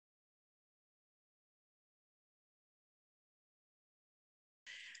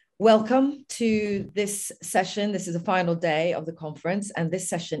Welcome to this session. This is the final day of the conference, and this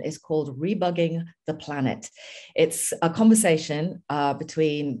session is called Rebugging the Planet. It's a conversation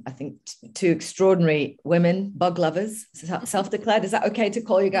between, I think, two extraordinary women, bug lovers, self-declared. Is that okay to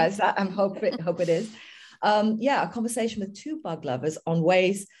call you guys that? I hope it is. A conversation with two bug lovers on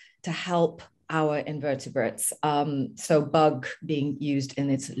ways to help our invertebrates. So bug being used in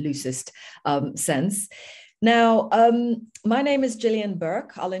its loosest sense. Now, my name is Gillian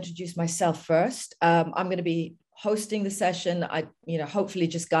Burke. I'll introduce myself first. I'm going to be hosting the session. Hopefully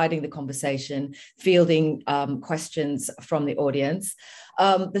just guiding the conversation, fielding questions from the audience.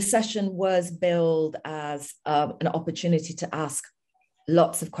 The session was billed as an opportunity to ask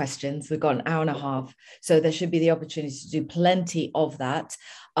lots of questions. We've got an hour and a half, so there should be the opportunity to do plenty of that.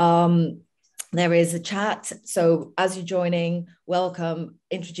 There is a chat. So as you're joining, welcome,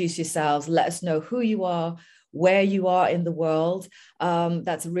 introduce yourselves, let us know who you are, where you are in the world.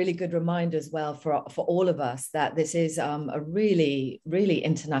 That's a really good reminder as well for all of us that this is a really, really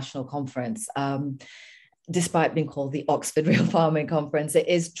international conference. Despite being called the Oxford Real Farming Conference, it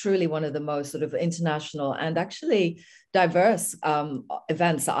is truly one of the most sort of international and actually diverse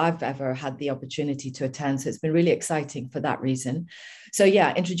events that I've ever had the opportunity to attend. So it's been really exciting for that reason. So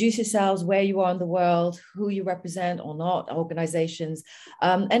yeah, introduce yourselves, where you are in the world, who you represent or not, organizations.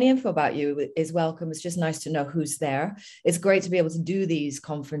 Any info about you is welcome. It's just nice to know who's there. It's great to be able to do these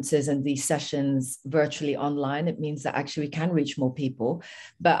conferences and these sessions virtually online. It means that actually we can reach more people.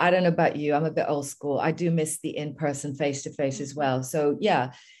 But I don't know about you, I'm a bit old school. I do miss the in-person, face-to-face as well. So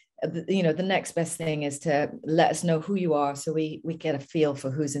yeah, the next best thing is to let us know who you are so we get a feel for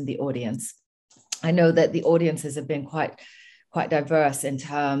who's in the audience. I know that the audiences have been quite diverse in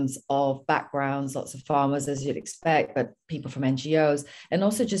terms of backgrounds, lots of farmers, as you'd expect, but people from NGOs, and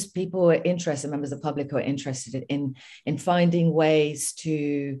also just people who are interested, members of the public who are interested in finding ways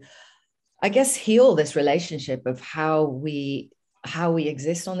to, I guess, heal this relationship of how we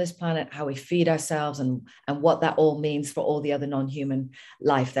exist on this planet, how we feed ourselves, and what that all means for all the other non-human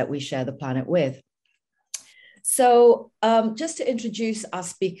life that we share the planet with. So just to introduce our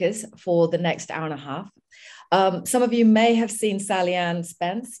speakers for the next hour and a half. Some of you may have seen Sally-Ann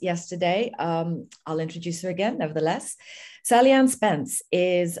Spence yesterday. I'll introduce her again, nevertheless. Sally-Ann Spence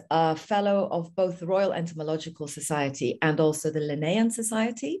is a fellow of both the Royal Entomological Society and also the Linnaean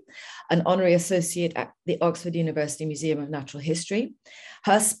Society, an honorary associate at the Oxford University Museum of Natural History.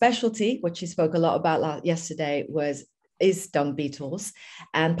 Her specialty, which she spoke a lot about yesterday, is dung beetles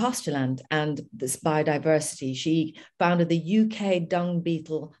and pastureland and this biodiversity. She founded the UK Dung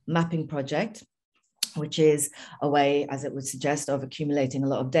Beetle Mapping Project, which is a way, as it would suggest, of accumulating a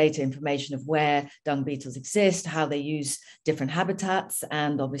lot of data, information of where dung beetles exist, how they use different habitats,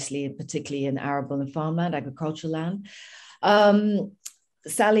 and obviously, particularly in arable and farmland, agricultural land.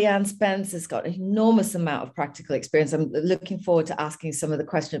 Sally-Ann Spence has got an enormous amount of practical experience. I'm looking forward to asking some of the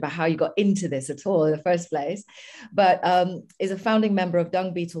question about how you got into this at all in the first place, but is a founding member of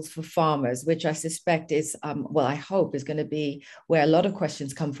Dung Beetles for Farmers, which I suspect is, I hope is going to be where a lot of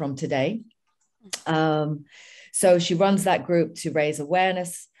questions come from today. So she runs that group to raise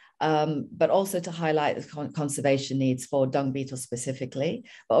awareness, but also to highlight the conservation needs for dung beetles specifically.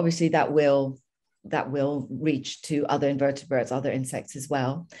 But obviously that will reach to other invertebrates, other insects as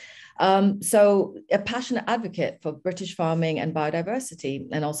well. So a passionate advocate for British farming and biodiversity,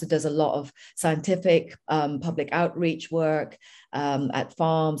 and also does a lot of scientific public outreach work at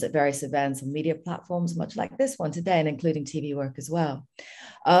farms, at various events and media platforms, much like this one today, and including TV work as well.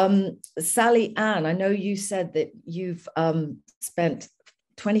 Sally-Ann, I know you said that you've spent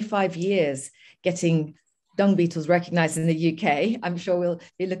 25 years getting dung beetles recognized in the UK. I'm sure we'll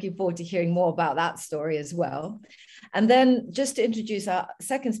be looking forward to hearing more about that story as well. And then just to introduce our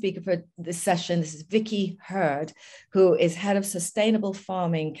second speaker for this session, this is Vicki Hird, who is head of Sustainable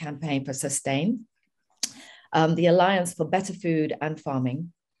Farming Campaign for Sustain, the Alliance for Better Food and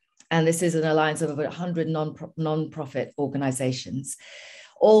Farming. And this is an alliance of over 100 non-profit organizations,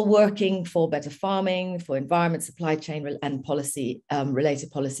 all working for better farming, for environment, supply chain, and policy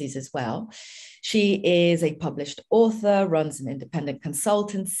related policies as well. She is a published author, runs an independent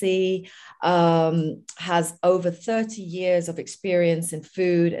consultancy, has over 30 years of experience in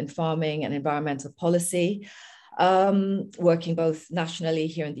food and farming and environmental policy, working both nationally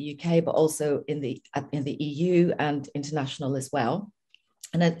here in the UK, but also in the EU and international as well.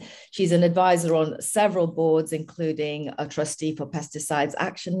 And she's an advisor on several boards, including a trustee for Pesticides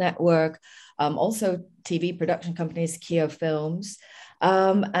Action Network, also TV production companies, Keo Films,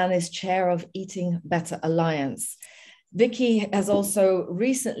 and is chair of Eating Better Alliance. Vicki has also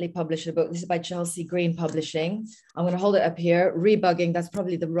recently published a book. This is by Chelsea Green Publishing. I'm going to hold it up here. Rebugging, that's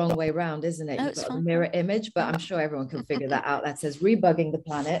probably the wrong way around, isn't it? Oh, You've got fine. the mirror image, but I'm sure everyone can figure that out. That says Rebugging the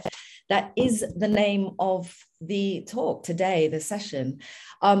Planet. That is the name of the talk today, the session.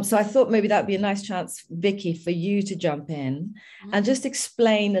 So I thought maybe that'd be a nice chance, Vicki, for you to jump in and just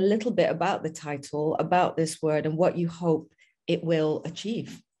explain a little bit about the title, about this word, and what you hope it will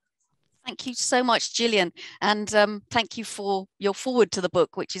achieve. Thank you so much, Gillian, and thank you for your foreword to the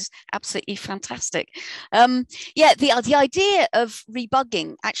book, which is absolutely fantastic. Yeah, the idea of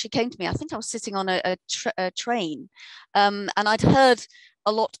rebugging actually came to me. I think I was sitting on a train, and I'd heard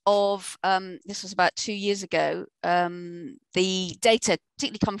a lot of, this was about 2 years ago, the data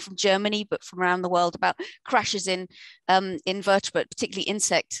particularly come from Germany, but from around the world, about crashes in invertebrate, particularly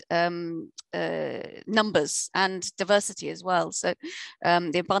insect numbers and diversity as well. So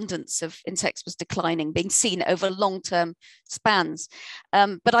the abundance of insects was declining, being seen over long-term spans.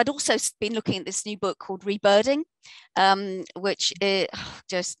 But I'd also been looking at this new book called Rebirding, which is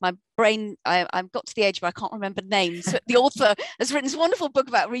just my brain, I've got to the age where I can't remember names. The author has written this wonderful book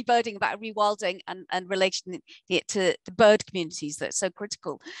about rebirding, about rewilding, and relating it to the bird communities that are so critical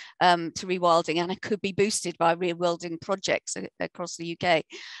to rewilding, and it could be boosted by rewilding projects across the UK.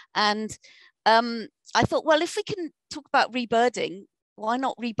 And I thought, well, if we can talk about rebirding, why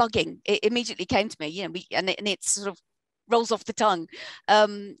not rebugging? It immediately came to me, you know, and it sort of rolls off the tongue,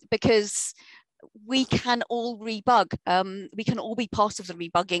 because we can all rebug. We can all be part of the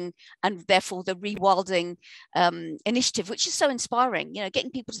rebugging and therefore the rewilding initiative, which is so inspiring, you know, getting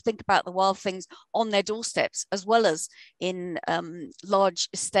people to think about the wild things on their doorsteps, as well as in large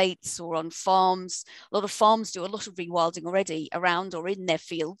estates or on farms. A lot of farms do a lot of rewilding already around or in their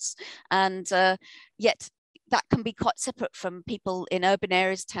fields, and yet that can be quite separate from people in urban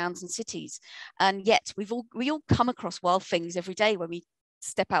areas, towns and cities. And yet we all come across wild things every day when we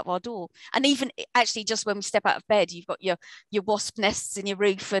step out of our door, and even actually just when we step out of bed, you've got your wasp nests in your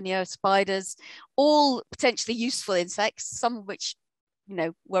roof and your spiders, all potentially useful insects, some of which, you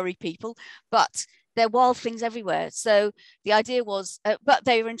know, worry people, but they're wild things everywhere. So the idea was, but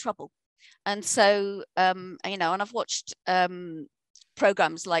they were in trouble. And so you know, and I've watched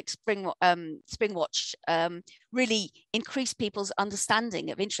programs like Springwatch really increase people's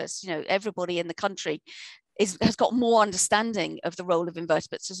understanding of interest. You know, everybody in the country has got more understanding of the role of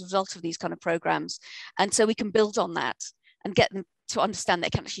invertebrates as a result of these kind of programs. And so we can build on that and get them to understand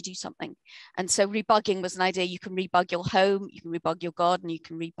they can actually do something. And so rebugging was an idea. You can rebug your home, you can rebug your garden, you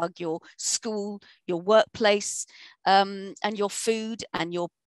can rebug your school, your workplace, and your food and your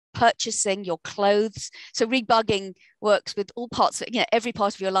purchasing, your clothes. So rebugging works with all parts of, you know, every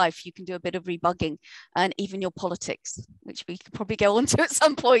part of your life. You can do a bit of rebugging, and even your politics, which we could probably go on to at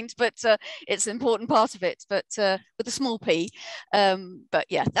some point, but it's an important part of it, but with a small p. But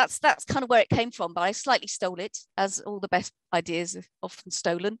yeah, that's kind of where it came from, but I slightly stole it, as all the best ideas are often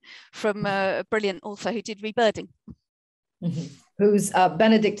stolen, from a brilliant author who did rebirding. Mm-hmm. Who's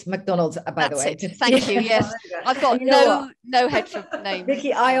Benedict MacDonald, by the way. Thank you. Yes, I've got no head for names.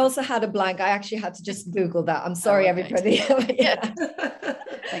 Vicki, I also had a blank. I actually had to just Google that. I'm sorry, everybody. Yeah.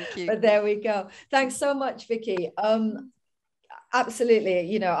 Thank you. But there we go. Thanks so much, Vicki. Absolutely.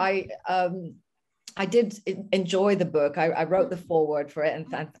 You know, I did enjoy the book. I wrote the foreword for it,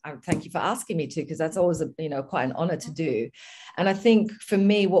 and thank you for asking me to, because that's always quite an honor to do. And I think for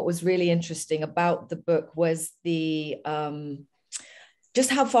me, what was really interesting about the book was the just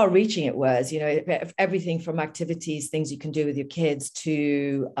how far reaching it was, you know, everything from activities, things you can do with your kids,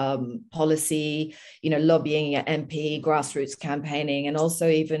 to policy, you know, lobbying at MP, grassroots campaigning, and also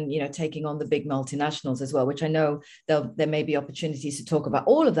even, you know, taking on the big multinationals as well, which I know there may be opportunities to talk about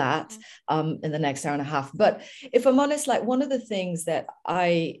all of that in the next hour and a half. But if I'm honest, like, one of the things that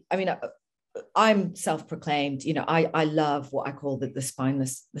I'm self-proclaimed, you know, I love what I call the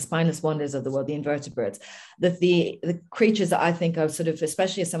spineless wonders of the world, the invertebrates, the creatures that I think are sort of,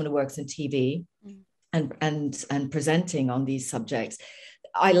 especially as someone who works in TV and presenting on these subjects,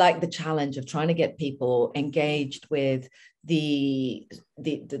 I like the challenge of trying to get people engaged with the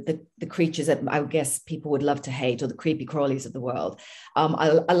creatures that I guess people would love to hate, or the creepy crawlies of the world.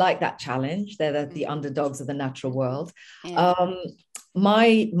 I like that challenge. They're the underdogs of the natural world. Yeah.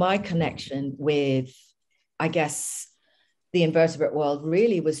 My connection with, I guess, the invertebrate world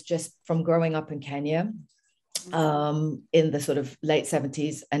really was just from growing up in Kenya in the sort of late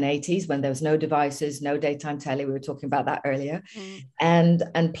 70s and 80s, when there was no devices, no daytime telly. We were talking about that earlier. And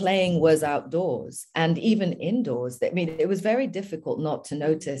playing was outdoors, and even indoors. I mean, it was very difficult not to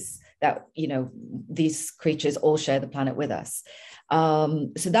notice that, you know, these creatures all share the planet with us.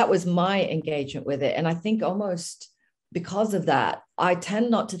 So that was my engagement with it. And I think almost because of that, I tend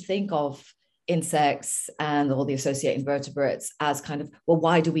not to think of insects and all the associated invertebrates as kind of, well,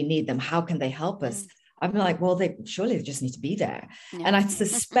 why do we need them? How can they help us? I'm like, well, they just need to be there. Yeah. And I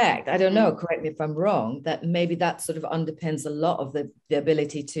suspect, I don't know, correct me if I'm wrong, that maybe that sort of underpins a lot of the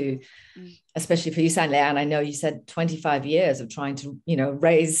ability to, especially for you, Sally-Ann, I know you said 25 years of trying to,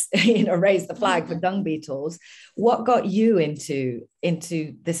 raise the flag for dung beetles. What got you into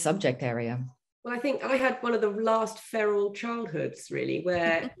this subject area? Well, I think I had one of the last feral childhoods, really,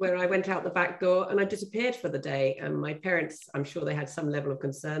 where I went out the back door and I disappeared for the day. And my parents, I'm sure they had some level of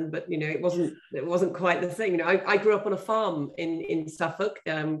concern, but it wasn't quite the same. I grew up on a farm in Suffolk,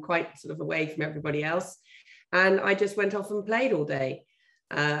 quite sort of away from everybody else, and I just went off and played all day,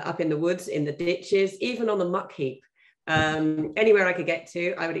 up in the woods, in the ditches, even on the muck heap. Anywhere I could get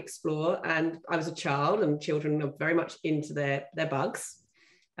to, I would explore. And I was a child, and children are very much into their bugs.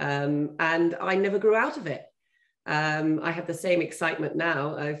 And I never grew out of it. I have the same excitement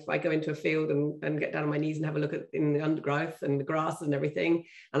now. If I go into a field and get down on my knees and have a look in the undergrowth and the grass and everything,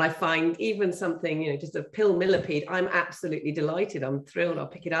 and I find even something, just a pill millipede, I'm absolutely delighted. I'm thrilled. I'll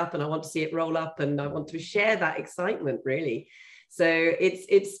pick it up and I want to see it roll up, and I want to share that excitement, really. So it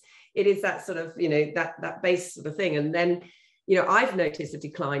is that sort of, that base sort of thing. And then, I've noticed a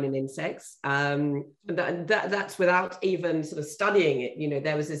decline in insects. That's without even sort of studying it.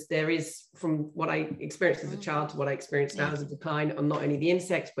 There is, from what I experienced as a child to what I experience now, as a decline on not only the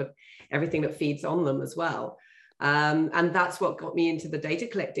insects, but everything that feeds on them as well. And that's what got me into the data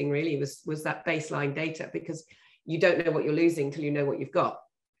collecting, really, was that baseline data, because you don't know what you're losing till you know what you've got.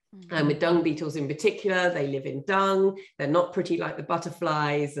 And with dung beetles in particular, they live in dung. They're not pretty like the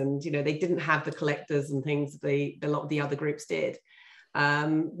butterflies, and they didn't have the collectors and things a lot of the other groups did,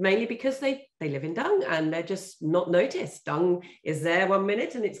 mainly because they live in dung and they're just not noticed. Dung is there one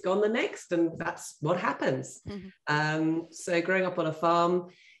minute and it's gone the next, and that's what happens. So growing up on a farm,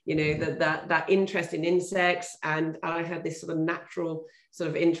 that interest in insects, and I had this sort of natural sort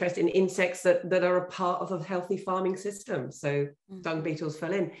of interest in insects that are a part of a healthy farming system. So dung beetles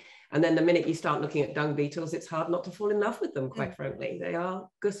fell in. And then the minute you start looking at dung beetles, it's hard not to fall in love with them, quite frankly. They are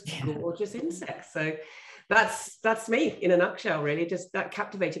just gorgeous insects. So that's me in a nutshell, really. Just that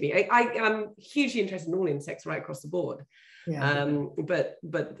captivated me. I am hugely interested in all insects right across the board. But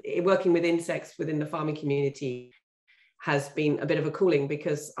working with insects within the farming community has been a bit of a cooling,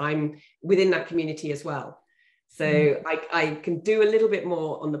 because I'm within that community as well. So I can do a little bit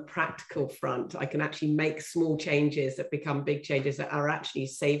more on the practical front. I can actually make small changes that become big changes that are actually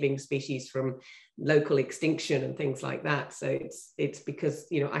saving species from local extinction and things like that. So it's because,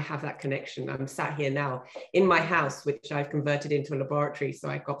 I have that connection. I'm sat here now in my house, which I've converted into a laboratory. So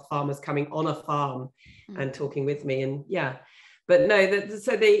I've got farmers coming on a farm and talking with me, and but no,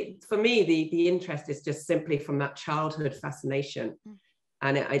 for me, the interest is just simply from that childhood fascination.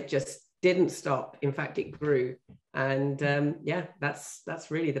 And I just didn't stop. In fact, it grew. And that's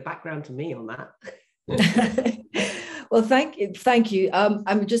really the background to me on that. Well, thank you.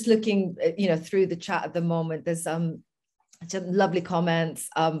 I'm just looking, through the chat at the moment. There's some lovely comments,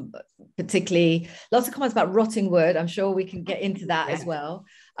 particularly lots of comments about rotting wood. I'm sure we can get into that as well.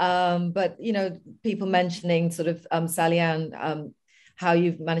 But people mentioning sort of Sally-Ann, how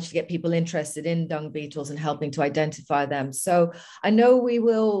you've managed to get people interested in dung beetles and helping to identify them. So I know we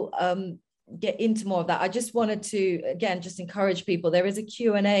will get into more of that. I just wanted to, again, just encourage people. There is a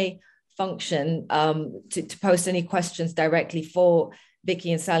Q&A function to post any questions directly for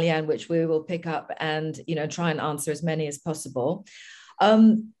Vicki and Sally-Ann, which we will pick up and, try and answer as many as possible.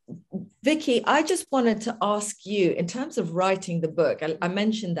 Vicki, I just wanted to ask you, in terms of writing the book, I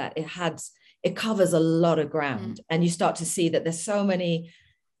mentioned that it covers a lot of ground, and you start to see that there's so many,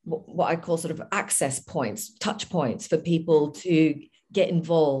 what I call sort of access points, touch points for people to get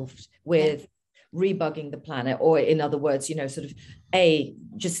involved with rebugging the planet, or in other words, sort of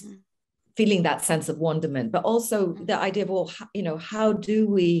just feeling that sense of wonderment, but also the idea of, well, how do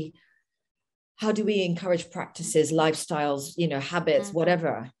we encourage practices, lifestyles, habits,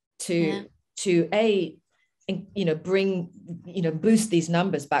 whatever, to bring, boost these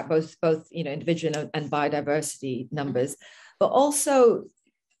numbers back, both individual and biodiversity numbers, but also,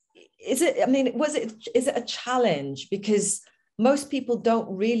 is it a challenge? Because most people don't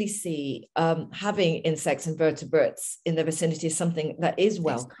really see having insects and vertebrates in their vicinity as something that is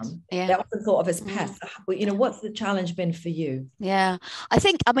welcome. They're often thought of as pests. What's the challenge been for you? I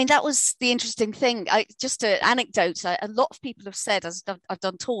think, that was the interesting thing. Just an anecdote, a lot of people have said, as I've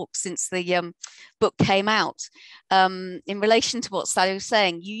done talks since the book came out, in relation to what Sally was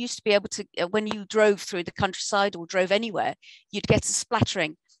saying, you used to be able to, when you drove through the countryside or drove anywhere, you'd get a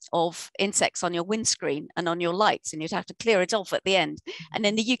splattering of insects on your windscreen and on your lights, and you'd have to clear it off at the end. And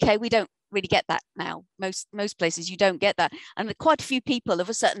in the UK, we don't really get that now. Most places you don't get that, and quite a few people of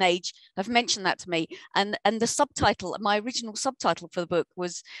a certain age have mentioned that to me. And the subtitle, my original subtitle for the book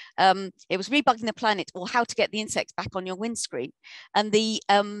was it was Rebugging the Planet, or How to Get the Insects Back on Your Windscreen. And the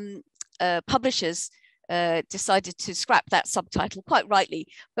publishers decided to scrap that subtitle, quite rightly,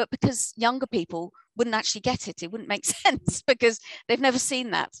 but because younger people wouldn't actually get it. It wouldn't make sense because they've never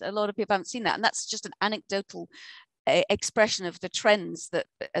seen that. A lot of people haven't seen that, and that's just an anecdotal expression of the trends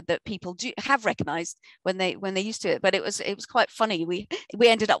that people do have recognized when they used to it. But it was quite funny. We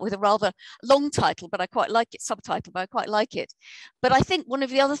ended up with a rather long title, but I quite like it, subtitle, but I quite like it. But I think one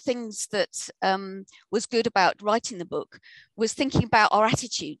of the other things that was good about writing the book was thinking about our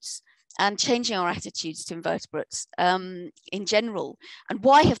attitudes and changing our attitudes to invertebrates in general. And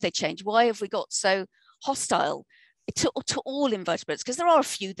why have they changed? Why have we got so hostile to all invertebrates? Because there are a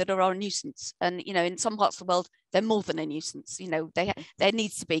few that are a nuisance, and in some parts of the world they're more than a nuisance. There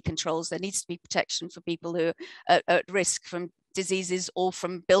needs to be controls, there needs to be protection for people who are at risk from diseases or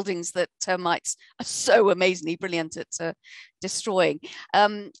from buildings that termites are so amazingly brilliant at destroying.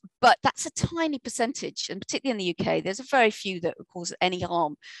 But that's a tiny percentage, and particularly in the UK, there's a very few that cause any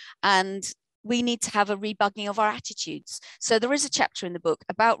harm. And we need to have a rebugging of our attitudes. So there is a chapter in the book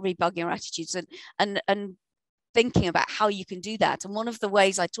about rebugging our attitudes and thinking about how you can do that. And one of the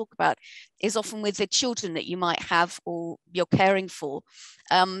ways I talk about is often with the children that you might have or you're caring for,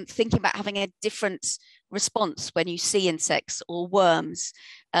 thinking about having a different response when you see insects or worms.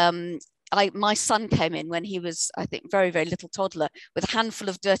 My son came in when he was, I think, very, very little toddler with a handful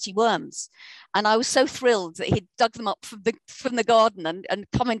of dirty worms. And I was so thrilled that he'd dug them up from the garden and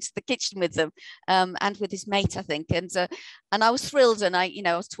come into the kitchen with them, and with his mate, I think. And I was thrilled, and I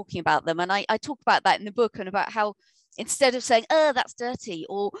was talking about them. And I talk about that in the book, and about how instead of saying, oh, that's dirty,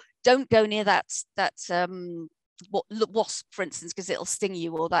 or don't go near that wasp, for instance, because it'll sting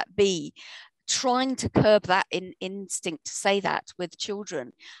you, or that bee, trying to curb that instinct to say that with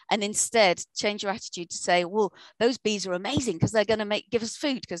children, and instead change your attitude to say, well, those bees are amazing because they're going to give us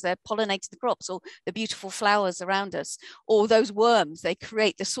food because they're pollinating the crops, or the beautiful flowers around us, or those worms, they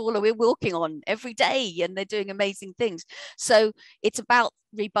create the soil we're walking on every day and they're doing amazing things. So it's about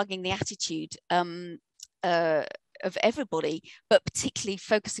rebugging the attitude of everybody, but particularly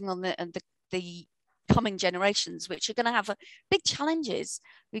focusing on the coming generations, which are going to have big challenges.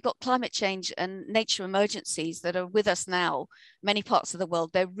 We've got climate change and nature emergencies that are with us now. Many parts of the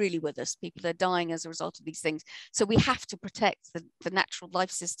world, they're really with us. People are dying as a result of these things. So we have to protect the natural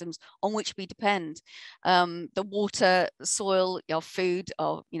life systems on which we depend. The water, the soil, our food,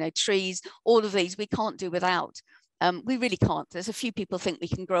 our trees, all of these we can't do without. We really can't. There's a few people think we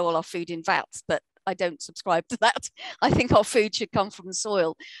can grow all our food in vats, but I don't subscribe to that. I think our food should come from the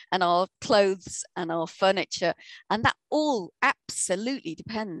soil, and our clothes and our furniture, and that all absolutely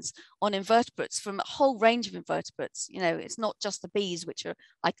depends on invertebrates, from a whole range of invertebrates. It's not just the bees, which are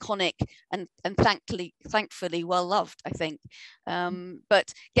iconic and thankfully well loved, I think,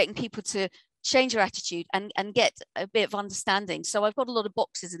 but getting people to change your attitude and get a bit of understanding. So I've got a lot of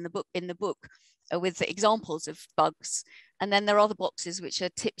boxes in the book with examples of bugs, and then there are other boxes which are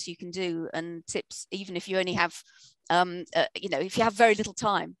tips you can do, and tips even if you only have if you have very little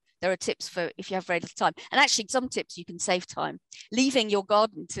time. There are tips for if you have very little time, and actually some tips you can save time. Leaving your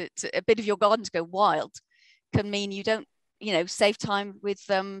garden to a bit of your garden to go wild can mean you don't save time with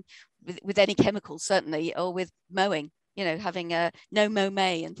any chemicals, certainly, or with mowing, having a no mow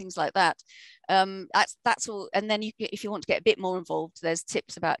May and things like that. That's all. And then if you want to get a bit more involved, there's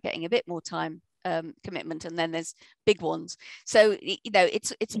tips about getting a bit more time commitment, and then there's big ones. So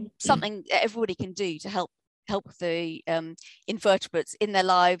it's something that everybody can do to help the invertebrates in their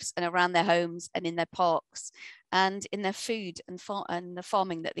lives and around their homes and in their parks and in their food and the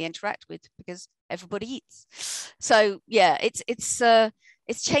farming that they interact with, because everybody eats. So yeah, it's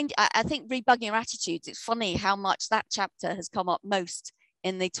changed. I think rebugging your attitudes, it's funny how much that chapter has come up most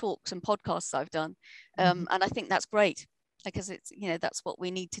in the talks and podcasts I've done. And I think that's great, because it's, that's what we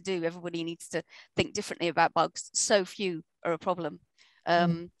need to do. Everybody needs to think differently about bugs. So few are a problem.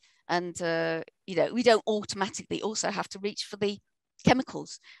 And we don't automatically also have to reach for the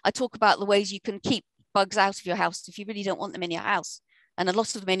chemicals. I talk about the ways you can keep bugs out of your house if you really don't want them in your house. And a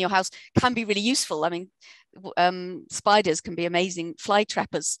lot of them in your house can be really useful. I mean, spiders can be amazing fly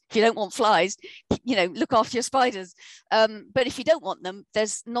trappers. If you don't want flies, look after your spiders. But if you don't want them,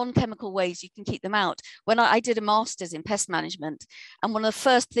 there's non-chemical ways you can keep them out. When I did a master's in pest management, and one of the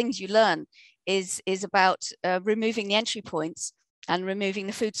first things you learn is about removing the entry points and removing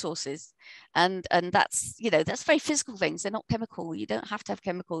the food sources. And that's, you know, that's very physical things. They're not chemical. You don't have to have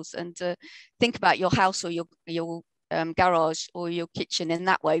chemicals. And think about your house or your garage or your kitchen in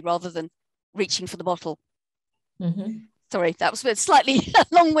that way, rather than reaching for the bottle. Sorry, that was a slightly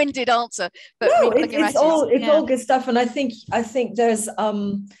long-winded answer, but no, it's all good stuff. And I think there's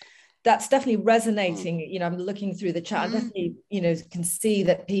that's definitely resonating. You know, I'm looking through the chat. I definitely, you know, can see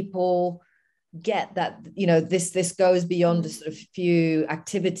that people get that, you know, this goes beyond a sort of few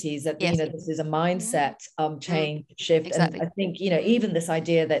activities, that you know, this is a mindset change, shift. Exactly. And I think, you know, even this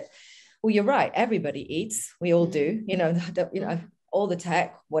idea that, well, you're right, everybody eats, we all do, you know, all the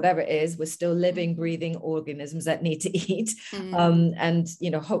tech, whatever it is, we're still living, breathing organisms that need to eat. And,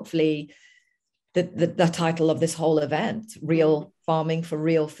 you know, hopefully the title of this whole event, Real Farming for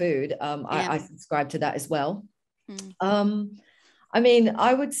Real Food, I subscribe to that as well. I mean,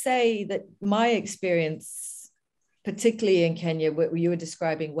 I would say that my experience, particularly in Kenya, what you were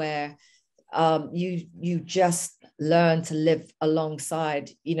describing, where you just learn to live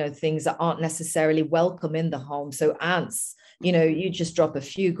alongside, you know, things that aren't necessarily welcome in the home. So ants, you know, you just drop a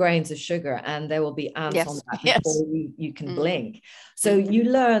few grains of sugar and there will be ants on that before you can blink. So you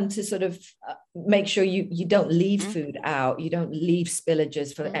learn to sort of make sure you don't leave food out, you don't leave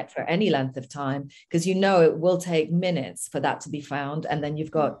spillages for any length of time, because you know it will take minutes for that to be found. And then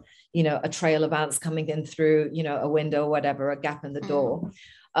you've got, you know, a trail of ants coming in through, you know, a window or whatever, a gap in the door.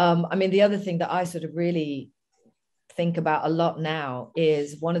 I mean, the other thing that I sort of really think about a lot now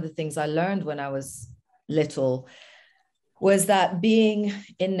is one of the things I learned when I was little was that being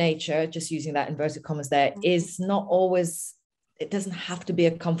in nature, just using that inverted commas there, is not always, it doesn't have to be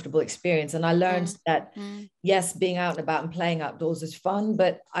a comfortable experience. And I learned that, yes, being out and about and playing outdoors is fun,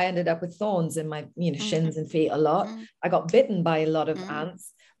 but I ended up with thorns in my, you know, shins and feet a lot. I got bitten by a lot of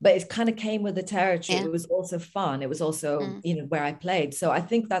ants, but it kind of came with the territory. It was also fun. It was also, you know, where I played. So I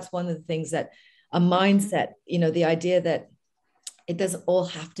think that's one of the things that a mindset, you know, the idea that it doesn't all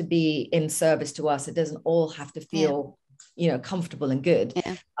have to be in service to us. It doesn't all have to feel, you know, comfortable and good,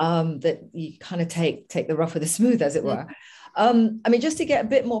 that you kind of take the rough with the smooth, as it were. I mean, just to get a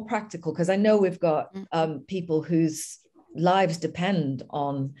bit more practical, because I know we've got people whose lives depend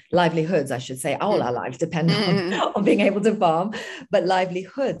on livelihoods, I should say, all our lives depend on being able to farm, but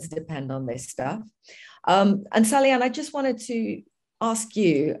livelihoods depend on this stuff. And Sally-Ann, I just wanted to ask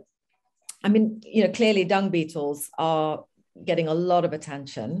you, I mean, you know, clearly dung beetles are getting a lot of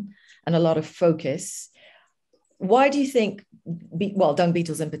attention and a lot of focus. Why do you think, well, dung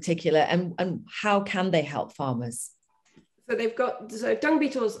beetles in particular, and how can they help farmers? So dung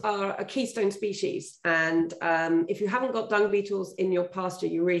beetles are a keystone species. And if you haven't got dung beetles in your pasture,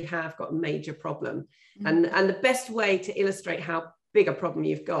 you really have got a major problem. And the best way to illustrate how big a problem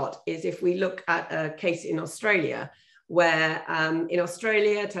you've got is if we look at a case in Australia, where in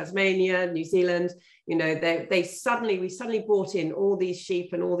Australia, Tasmania, New Zealand, you know, we suddenly brought in all these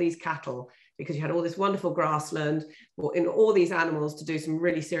sheep and all these cattle, because you had all this wonderful grassland, brought in all these animals to do some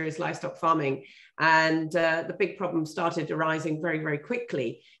really serious livestock farming. And the big problem started arising very, very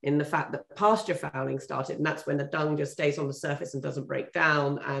quickly in the fact that pasture fouling started. And that's when the dung just stays on the surface and doesn't break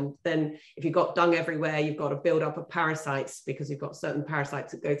down. And then if you've got dung everywhere, you've got a build-up of parasites, because you've got certain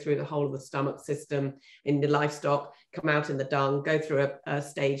parasites that go through the whole of the stomach system in the livestock, come out in the dung, go through a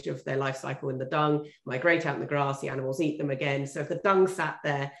stage of their life cycle in the dung, migrate out in the grass, the animals eat them again. So if the dung sat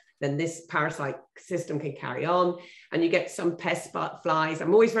there, then this parasite system can carry on, and you get some pest flies.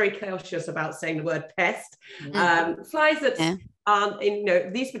 I'm always very cautious about saying the word pest. Flies that aren't, you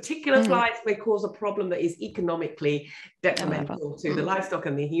know, these particular flies may cause a problem that is economically detrimental to the livestock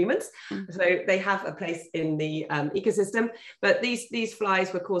and the humans. So they have a place in the ecosystem, but these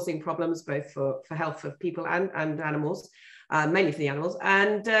flies were causing problems both for health of people and animals, mainly for the animals.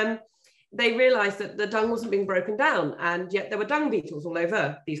 And they realized that the dung wasn't being broken down, and yet there were dung beetles all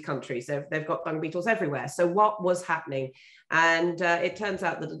over these countries. They've got dung beetles everywhere. So what was happening? And it turns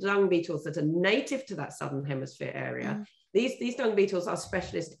out that the dung beetles that are native to that southern hemisphere area, these dung beetles are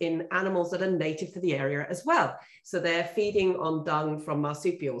specialists in animals that are native to the area as well. So they're feeding on dung from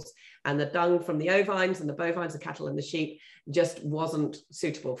marsupials, and the dung from the ovines and the bovines, the cattle and the sheep, just wasn't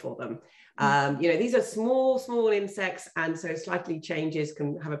suitable for them. You know, these are small insects, and so slightly changes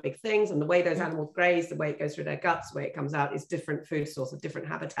can have a big things. And the way those animals graze, the way it goes through their guts, the way it comes out is different food source, a different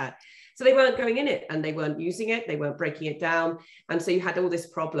habitat. So they weren't going in it, and they weren't using it, they weren't breaking it down. And so you had all this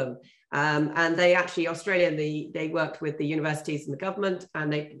problem. And they actually, Australia, they worked with the universities and the government,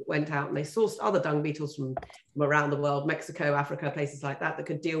 and they went out and they sourced other dung beetles from around the world, Mexico, Africa, places like that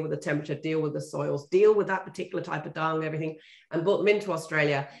could deal with the temperature, deal with the soils, deal with that particular type of dung, everything, and brought them into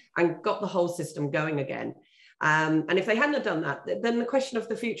Australia and got the whole system going again. And if they hadn't have done that, then the question of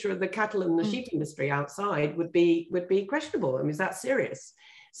the future of the cattle and the sheep industry outside would be questionable. I mean, is that serious?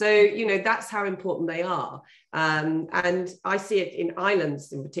 So, you know, that's how important they are. And I see it in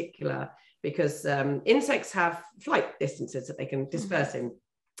islands in particular, because insects have flight distances that they can disperse in.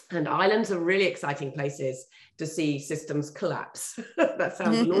 And islands are really exciting places to see systems collapse. That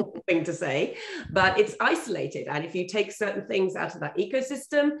sounds an awful thing to say, but it's isolated. And if you take certain things out of that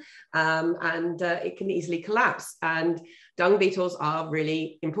ecosystem, it can easily collapse. And dung beetles are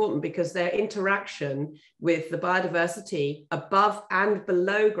really important because their interaction with the biodiversity above and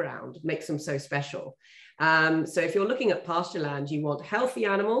below ground makes them so special. So if you're looking at pasture land, you want healthy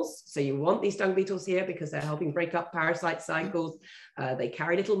animals. So you want these dung beetles here because they're helping break up parasite cycles. They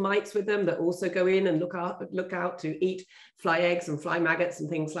carry little mites with them that also go in and look out to eat fly eggs and fly maggots and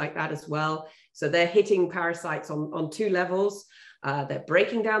things like that as well. So they're hitting parasites on two levels. They're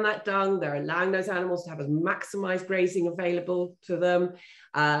breaking down that dung. They're allowing those animals to have as maximized grazing available to them.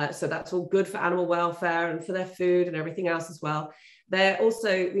 So that's all good for animal welfare and for their food and everything else as well. They're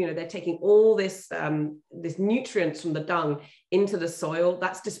also, you know, they're taking all this nutrients from the dung into the soil.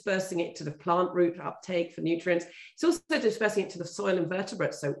 That's dispersing it to the plant root uptake for nutrients. It's also dispersing it to the soil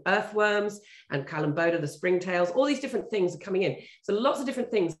invertebrates. So earthworms and Calamboda, the springtails, all these different things are coming in. So lots of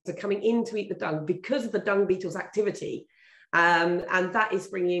different things are coming in to eat the dung because of the dung beetle's activity. And that is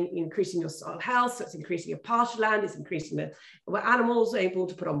increasing your soil health. So it's increasing your pasture land. It's increasing the animals are able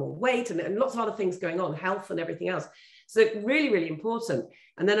to put on more weight and lots of other things going on, health and everything else. So really, really important.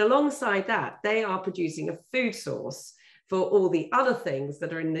 And then alongside that, they are producing a food source for all the other things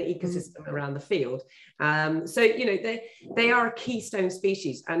that are in the ecosystem around the field. So, you know, they are a keystone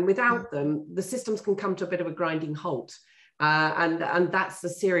species. And without them, the systems can come to a bit of a grinding halt. And that's the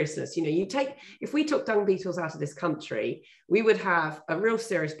seriousness. You know, if we took dung beetles out of this country, we would have a real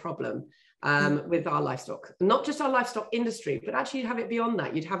serious problem with our livestock, not just our livestock industry, but actually you'd have it beyond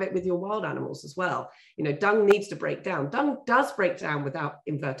that. You'd have it with your wild animals as well. You know, dung needs to break down. Dung does break down without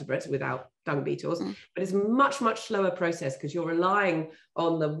invertebrates, without dung beetles, but it's a much, much slower process because you're relying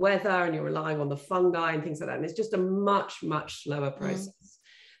on the weather and you're relying on the fungi and things like that. And it's just a much, much slower process.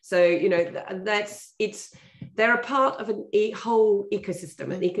 So, you know, they're a part of a whole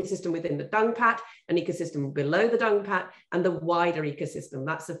ecosystem, an ecosystem within the dung pat, an ecosystem below the dung pat, and the wider ecosystem.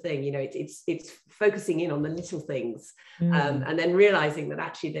 That's the thing, you know, it's focusing in on the little things and then realizing that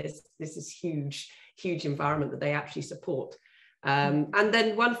actually there's this huge environment that they actually support. And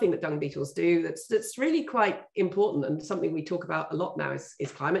then one thing that dung beetles do that's really quite important and something we talk about a lot now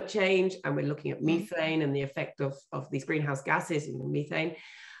is climate change. And we're looking at methane and the effect of these greenhouse gases and methane.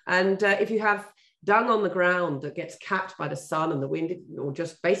 And if you have dung on the ground that gets capped by the sun and the wind, or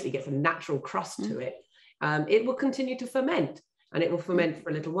just basically gets a natural crust to it, it will continue to ferment, and it will ferment for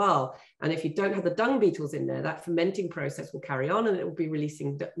a little while. And if you don't have the dung beetles in there, that fermenting process will carry on and it will be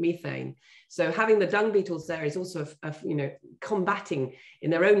releasing methane. So having the dung beetles there is also, you know, combating in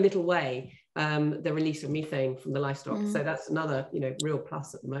their own little way the release of methane from the livestock. So that's another, you know, real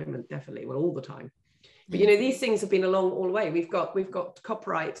plus at the moment, definitely, well, all the time. But, you know, these things have been along all the way. We've got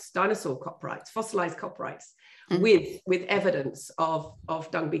coprites, dinosaur coprites, fossilized coprites with evidence of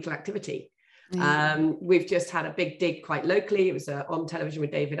dung beetle activity. We've just had a big dig quite locally. It was on television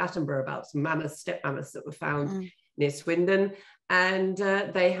with David Attenborough about some steppe mammoths that were found near Swindon. And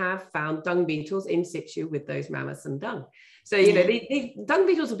they have found dung beetles in situ with those mammoths and dung. So, you know, the dung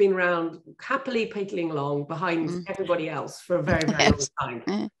beetles have been around happily piddling along behind everybody else for a very, very long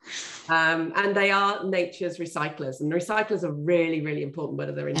time. And they are nature's recyclers. And recyclers are really, really important,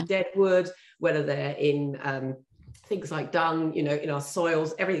 whether they're in dead wood, whether they're in things like dung, you know, in our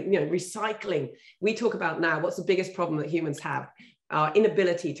soils, everything, you know, recycling. We talk about now, what's the biggest problem that humans have? Our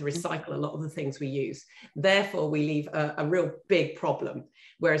inability to recycle a lot of the things we use. Therefore, we leave a real big problem,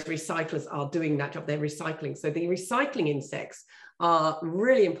 whereas recyclers are doing that job, they're recycling. So the recycling insects are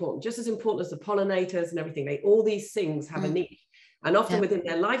really important, just as important as the pollinators and everything. All these things have a niche. And often within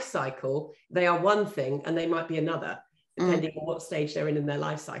their life cycle, they are one thing and they might be another, depending on what stage they're in their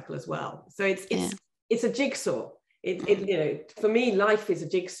life cycle as well. So it's a jigsaw. You know, for me, life is a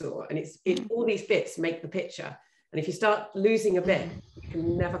jigsaw, and all these bits make the picture. And if you start losing a bit, you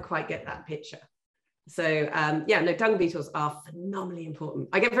can never quite get that picture. So dung beetles are phenomenally important.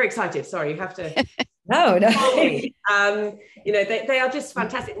 I get very excited. Sorry, you have to. No. You know, they are just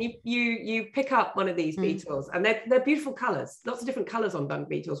fantastic. You pick up one of these beetles, and they're beautiful colours. Lots of different colours on dung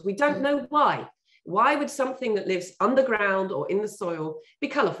beetles. We don't know why. Why would something that lives underground or in the soil be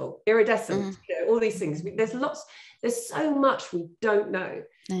colourful, iridescent? You know, all these things. There's so much we don't know.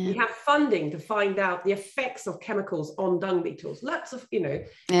 We have funding to find out the effects of chemicals on dung beetles. Lots of, you know,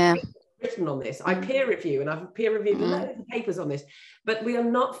 written on this. I peer review, and I've peer reviewed loads of papers on this, but we are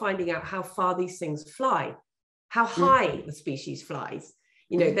not finding out how far these things fly, how high the species flies.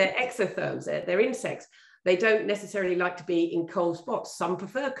 You know, they're exotherms, they're insects. They don't necessarily like to be in cold spots. Some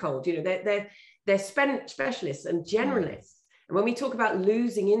prefer cold. You know, they're specialists and generalists. And when we talk about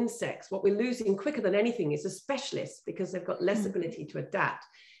losing insects, what we're losing quicker than anything is a specialist, because they've got less ability to adapt.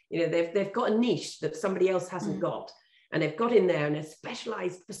 You know, they've got a niche that somebody else hasn't got, and they've got in there and they're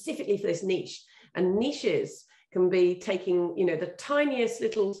specialized specifically for this niche. And niches can be taking, you know, the tiniest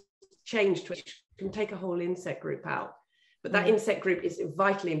little change to which can take a whole insect group out. But that insect group is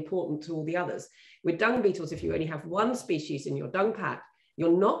vitally important to all the others. With dung beetles, if you only have one species in your dung pack,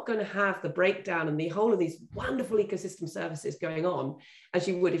 you're not going to have the breakdown and the whole of these wonderful ecosystem services going on as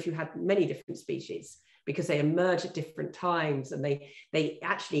you would if you had many different species, because they emerge at different times. And they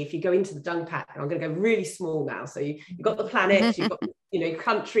actually, if you go into the dung pack, I'm going to go really small now. So you've got the planet, you've got, you know,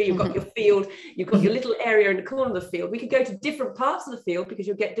 country, you've got your field, you've got your little area in the corner of the field. We could go to different parts of the field because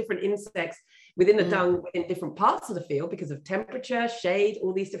you'll get different insects within the dung, within different parts of the field because of temperature, shade,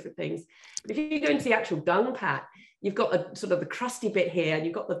 all these different things. But if you go into the actual dung pack, you've got a sort of the crusty bit here, and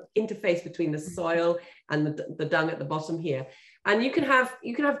you've got the interface between the soil and the dung at the bottom here. And you can have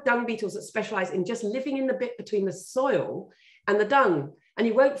dung beetles that specialize in just living in the bit between the soil and the dung. And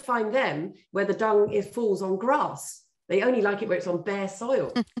you won't find them where the dung falls on grass. They only like it where it's on bare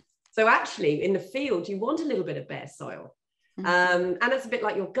soil. So actually in the field, you want a little bit of bare soil. And it's a bit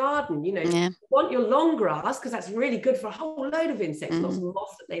like your garden, you know, you want your long grass because that's really good for a whole load of insects, lots of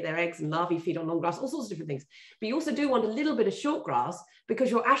moths that lay their eggs and larvae feed on long grass, all sorts of different things. But you also do want a little bit of short grass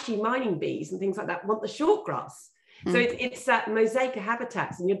because your ashy mining bees and things like that want the short grass. So it's that mosaic of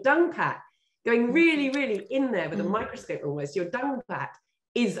habitats, and your dung pack going really, really in there with a microscope almost. Your dung pack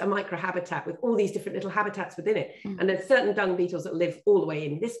is a microhabitat with all these different little habitats within it. And there's certain dung beetles that live all the way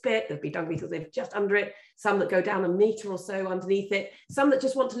in this bit. There'll be dung beetles that live just under it, some that go down a meter or so underneath it, some that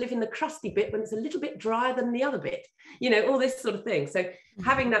just want to live in the crusty bit when it's a little bit drier than the other bit, you know, all this sort of thing. So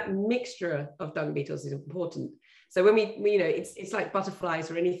having that mixture of dung beetles is important. So when we you know, it's like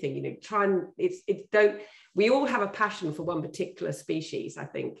butterflies or anything, you know, we all have a passion for one particular species, I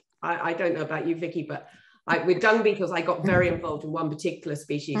think. I don't know about you, Vicki, but with dung beetles, I got very involved in one particular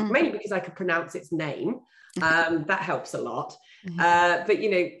species, mainly because I could pronounce its name. That helps a lot. But, you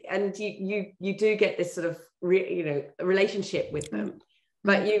know, and you do get this sort of, relationship with them.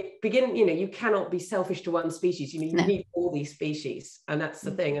 But you begin, you know, you cannot be selfish to one species. You need all these species. And that's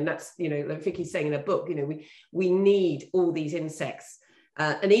the thing. And that's, you know, like Vicki's saying in her book, you know, we need all these insects.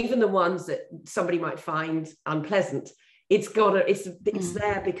 And even the ones that somebody might find unpleasant, it's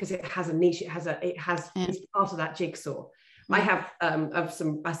there because it has a niche. It's part of that jigsaw. I have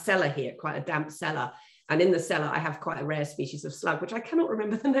a cellar here, quite a damp cellar. And in the cellar, I have quite a rare species of slug, which I cannot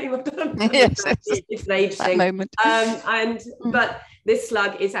remember the name of. It's an age thing. Moment. But this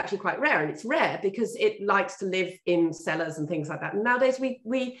slug is actually quite rare, and it's rare because it likes to live in cellars and things like that. And nowadays,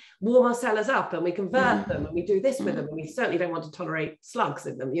 we warm our cellars up and we convert them and we do this with them, and we certainly don't want to tolerate slugs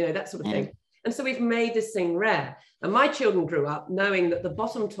in them, you know, that sort of thing. And so we've made this thing rare. And my children grew up knowing that the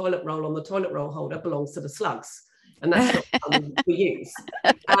bottom toilet roll on the toilet roll holder belongs to the slugs. And that's not fun to use.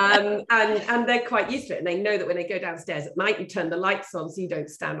 And they're quite used to it. And they know that when they go downstairs at night, you turn the lights on so you don't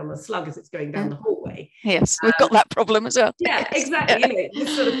stand on the slug as it's going down the hallway. Yes, we've got that problem as well. Yeah, exactly. You know,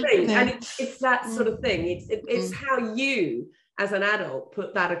 this sort of thing. And it's that sort of thing. It's how you, as an adult,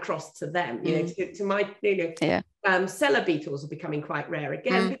 put that across to them. You know, to my, you know, cellar beetles are becoming quite rare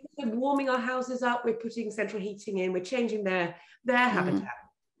again because we're warming our houses up. We're putting central heating in. We're changing their habitat.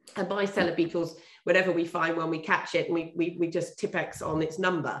 And my cellar beetles, whenever we find one, we catch it and we just Tipex on its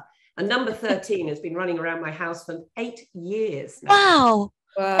number. And number 13 has been running around my house for 8 years now.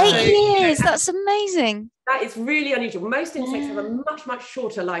 Wow. 8 years, that's amazing. That is really unusual. Most insects have a much, much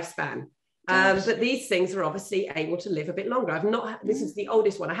shorter lifespan. But these things are obviously able to live a bit longer. This is the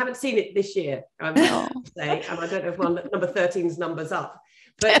oldest one. I haven't seen it this year, I must say, and I don't know if number 13's number's up.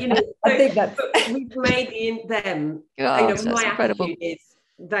 But, you know, I think that we've made them, you know, my attitude is,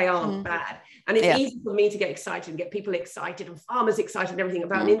 they aren't bad, and it's easy for me to get excited and get people excited and farmers excited and everything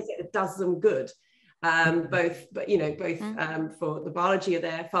about an insect that does them good, both for the biology of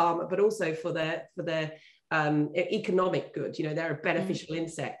their farm, but also for their economic good. You know, they're a beneficial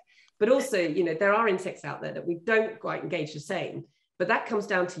insect, but also, you know, there are insects out there that we don't quite engage the same, but that comes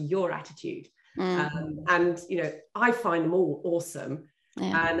down to your attitude. And you know, I find them all awesome,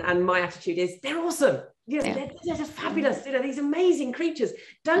 and my attitude is they're awesome. They're just fabulous. You know, these amazing creatures.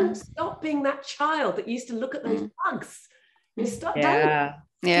 Don't stop being that child that used to look at those bugs. You stop. I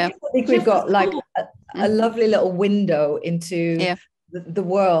think we've got like a lovely little window into the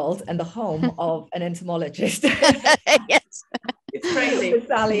world and the home of an entomologist. Yes. It's crazy.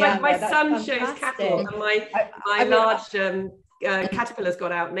 Sally-Ann, my son fantastic. shows cattle, and my large caterpillar's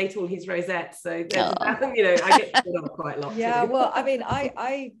got out and ate all his rosettes. So you know, I get stood up quite a lot. Yeah, too. well, I mean,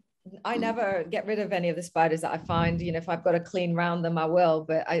 I never get rid of any of the spiders that I find. You know, if I've got to clean round them, I will.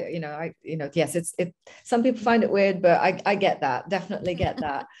 But yes, some people find it weird, but I get that. Definitely get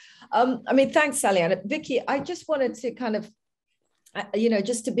that. I mean, thanks, Sally-Ann. Vicki, I just wanted to kind of,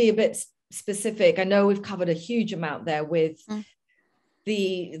 just to be a bit specific. I know we've covered a huge amount there with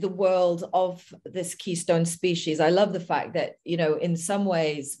the world of this keystone species. I love the fact that, in some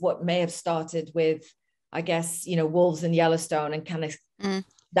ways, what may have started with, I guess, wolves in Yellowstone and kind of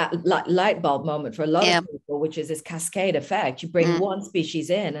that light bulb moment for a lot of people, which is this cascade effect. You bring one species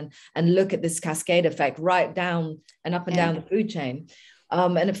in and look at this cascade effect right down and up and down the food chain.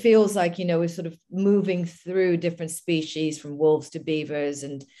 And it feels like, we're sort of moving through different species from wolves to beavers.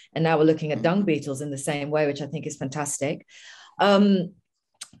 And now we're looking at dung beetles in the same way, which I think is fantastic.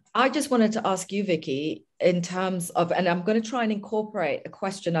 I just wanted to ask you, Vicki, in terms of, and I'm going to try and incorporate a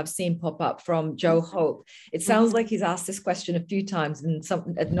question I've seen pop up from Joe Hope. It sounds like he's asked this question a few times and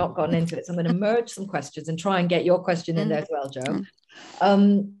had not gotten into it. So I'm going to merge some questions and try and get your question in there as well, Joe.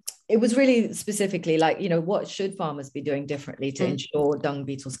 It was really specifically like, what should farmers be doing differently to ensure dung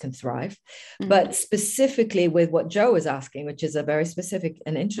beetles can thrive? But specifically with what Joe is asking, which is a very specific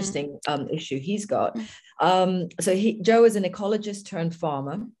and interesting issue he's got. Joe is an ecologist turned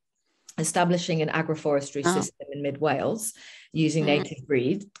farmer, establishing an agroforestry system in mid Wales using native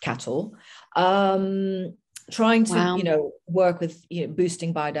breed cattle, trying to work with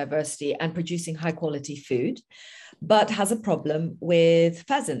boosting biodiversity and producing high quality food, but has a problem with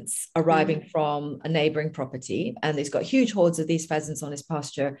pheasants arriving from a neighboring property, and he's got huge hordes of these pheasants on his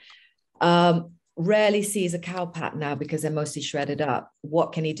pasture. Rarely sees a cow pat now because they're mostly shredded up.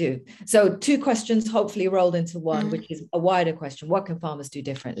 What can he do? So 2 questions hopefully rolled into one, which is a wider question. What can farmers do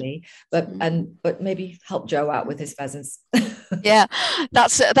differently? But maybe help Joe out with his pheasants. Yeah,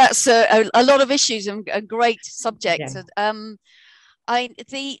 that's a lot of issues and a great subject. Yeah.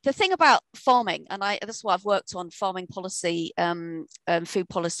 The thing about farming, and that's why I've worked on farming policy, food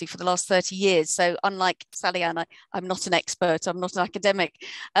policy for the last 30 years. So unlike Sally-Ann, I'm not an expert, I'm not an academic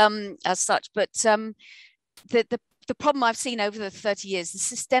as such, but the problem I've seen over the 30 years, the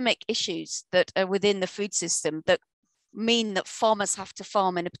systemic issues that are within the food system that mean that farmers have to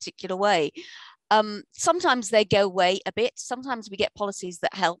farm in a particular way. Sometimes they go away a bit. Sometimes we get policies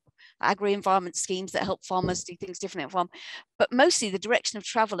that help, agri-environment schemes that help farmers do things differently at farm. But mostly the direction of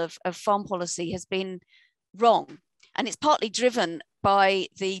travel of farm policy has been wrong. And it's partly driven by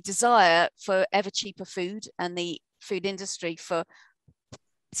the desire for ever cheaper food and the food industry for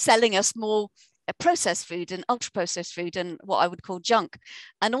selling us more processed food and ultra processed food and what I would call junk.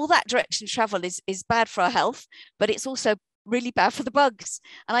 And all that direction of travel is bad for our health, but it's also really bad for the bugs.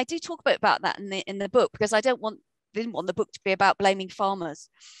 And I do talk about that in the book, because I didn't want the book to be about blaming farmers.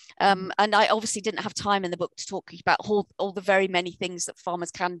 And I obviously didn't have time in the book to talk about all the very many things that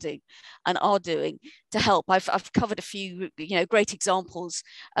farmers can do and are doing to help. I've covered a few, great examples,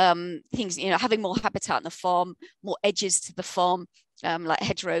 things, having more habitat on the farm, more edges to the farm, like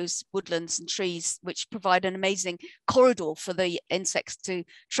hedgerows, woodlands and trees, which provide an amazing corridor for the insects to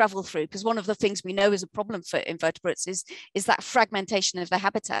travel through. Because one of the things we know is a problem for invertebrates is that fragmentation of their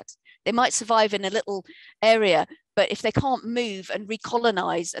habitat. They might survive in a little area, but if they can't move and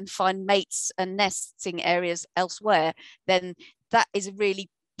recolonize and find mates and nesting areas elsewhere, then that is a really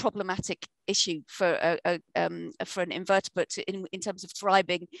problematic issue for an invertebrate in terms of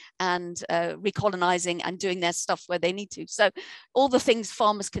thriving and recolonizing and doing their stuff where they need to. So all the things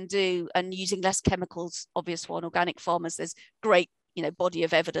farmers can do, and using less chemicals, obvious one, organic farmers, there's great body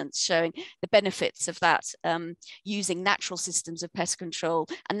of evidence showing the benefits of that, using natural systems of pest control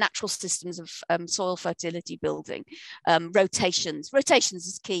and natural systems of soil fertility building. Rotations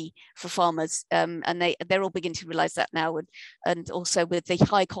is key for farmers, and they're all beginning to realize that now, and also with the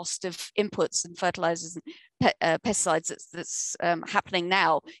high cost of inputs and fertilizers and pesticides that's happening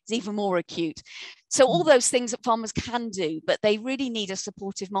now is even more acute. So all those things that farmers can do, but they really need a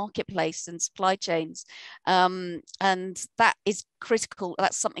supportive marketplace and supply chains. And that is critical.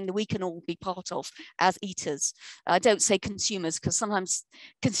 That's something that we can all be part of as eaters. I don't say consumers, because sometimes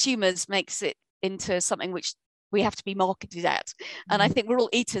consumers makes it into something which we have to be marketed at. And I think we're all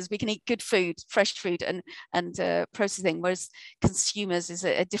eaters. We can eat good food, fresh food and processing, whereas consumers is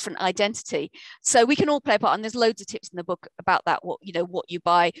a different identity. So we can all play a part, and there's loads of tips in the book about that, what you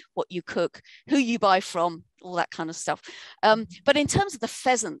buy, what you cook, who you buy from, all that kind of stuff. But in terms of the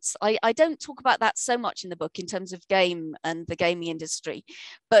pheasants, I don't talk about that so much in the book in terms of game and the gaming industry.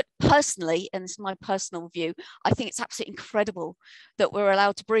 But personally, and this is my personal view, I think it's absolutely incredible that we're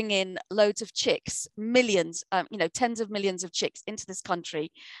allowed to bring in loads of chicks, millions, tens of millions of chicks into this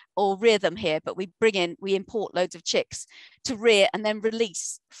country, or rear them here. But we import loads of chicks to rear and then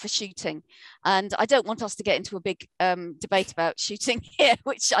release for shooting. And I don't want us to get into a big debate about shooting here,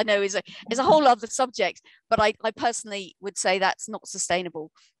 which I know is a whole other subject. But I personally would say that's not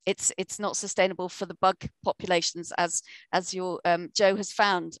sustainable. It's not sustainable for the bug populations, as your Joe has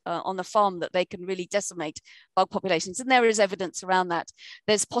found on the farm, that they can really decimate bug populations, and there is evidence around that.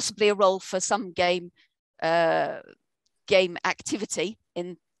 There's possibly a role for some game activity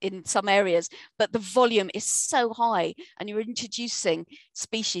in some areas, but the volume is so high, and you're introducing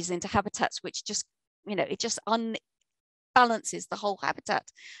species into habitats which just, it just balances the whole habitat,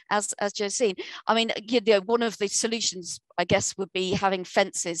 as Joe's seen. I mean, one of the solutions, I guess, would be having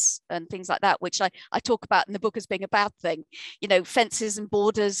fences and things like that, which I talk about in the book as being a bad thing. Fences and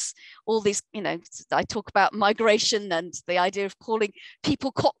borders, all these, I talk about migration and the idea of calling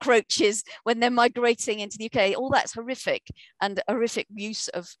people cockroaches when they're migrating into the UK. All that's horrific, and horrific use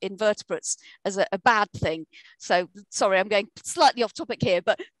of invertebrates as a bad thing. So sorry, I'm going slightly off topic here,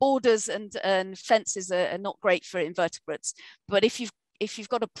 but borders and fences are not great for invertebrates. But if you've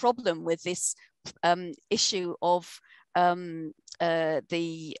got a problem with this issue of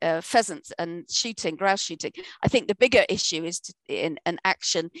the pheasants and grouse shooting, I think the bigger issue is in an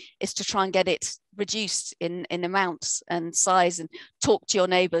action is to try and get it reduced in amounts and size, and talk to your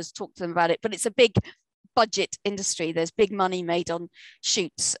neighbours, talk to them about it. But it's a big budget industry. There's big money made on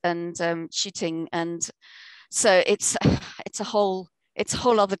shoots and shooting, and so it's a whole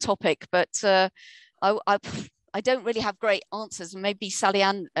other topic. But I don't really have great answers. Maybe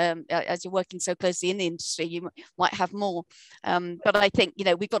Sally-Ann, as you're working so closely in the industry, you might have more. But I think,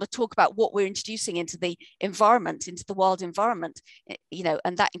 we've got to talk about what we're introducing into the environment, into the wild environment,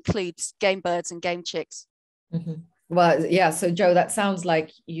 and that includes game birds and game chicks. Mm-hmm. Well, yeah. So Joe, that sounds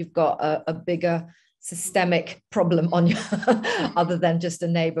like you've got a bigger systemic problem on you, other than just a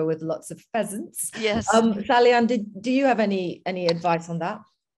neighbor with lots of pheasants. Yes. Sally-Ann, do you have any advice on that?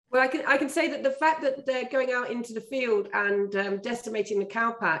 Well, I can say that the fact that they're going out into the field and decimating the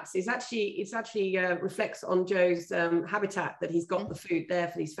cowpats is actually reflects on Joe's habitat, that he's got the food there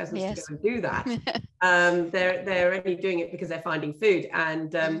for these pheasants to go and do that. They're only doing it because they're finding food,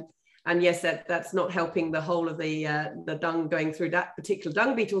 and yes, that's not helping the whole of the dung going through that particular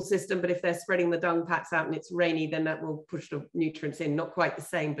dung beetle system. But if they're spreading the dung pats out and it's rainy, then that will push the nutrients in. Not quite the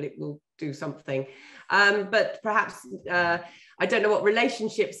same, but it will do something. But perhaps I don't know what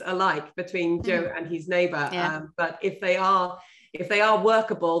relationships are like between Joe and his neighbour. But if they are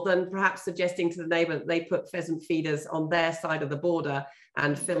workable, then perhaps suggesting to the neighbour that they put pheasant feeders on their side of the border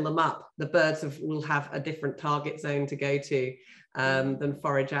and fill them up. The birds will have a different target zone to go to than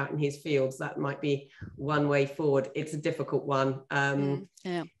forage out in his fields. That might be one way forward. It's a difficult one.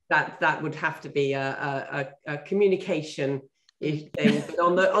 That would have to be a communication thing. But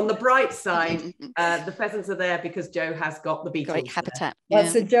on the bright side, the pheasants are there because Joe has got the beetles. Great habitat. Well,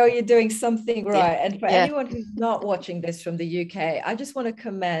 so Joe, you're doing something right. And for anyone who's not watching this from the UK, I just want to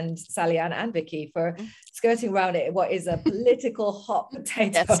commend Sally-Ann and Vicki for skirting around it, what is a political hot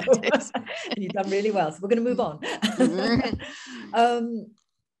potato. Yes, and you've done really well. So we're going to move on.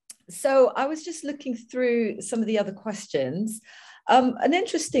 So I was just looking through some of the other questions. An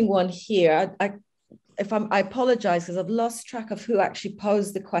interesting one here. I apologize because I've lost track of who actually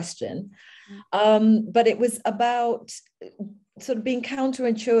posed the question, but it was about sort of being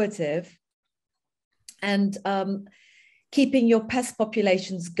counterintuitive and keeping your pest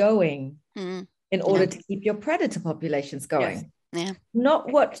populations going in order to keep your predator populations going. Yes.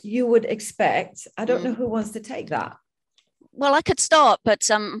 Not what you would expect. I don't know who wants to take that. Well, I could start, but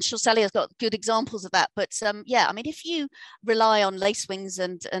I'm sure Sally has got good examples of that. But yeah, I mean, if you rely on lacewings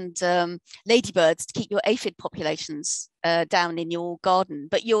and ladybirds to keep your aphid populations down in your garden,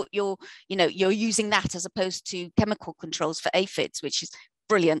 but you're using that as opposed to chemical controls for aphids, which is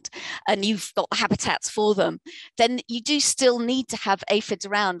brilliant, and you've got habitats for them, then you do still need to have aphids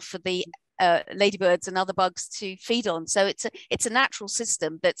around for the ladybirds and other bugs to feed on. So it's a natural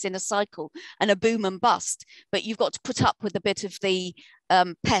system that's in a cycle and a boom and bust, but you've got to put up with a bit of the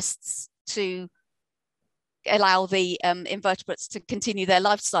pests to allow the invertebrates to continue their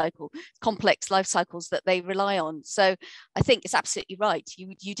life cycle, complex life cycles that they rely on. So I think it's absolutely right.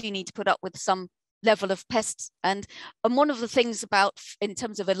 You do need to put up with some level of pests, and one of the things about in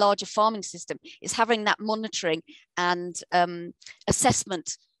terms of a larger farming system is having that monitoring and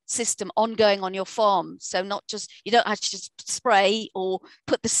assessment system ongoing on your farm. So not just, you don't actually just spray or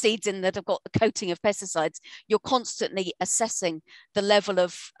put the seeds in that have got the coating of pesticides. You're constantly assessing the level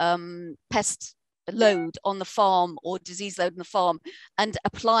of pest load on the farm or disease load on the farm, and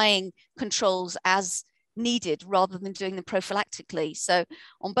applying controls as needed rather than doing them prophylactically. So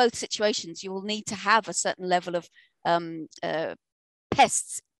on both situations, you will need to have a certain level of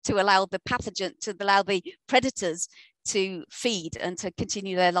pests to allow the pathogen, to allow the predators to feed and to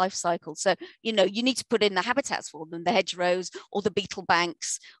continue their life cycle. So, you know, you need to put in the habitats for them, the hedgerows or the beetle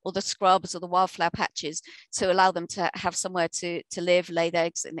banks or the scrubs or the wildflower patches, to allow them to have somewhere to live, lay their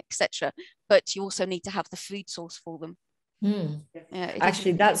eggs, and etc. But you also need to have the food source for them. Yeah,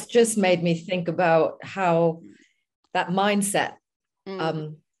 actually, that's just made me think about how that mindset,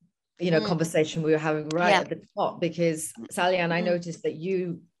 conversation we were having at the top, because Sally-Ann, I noticed that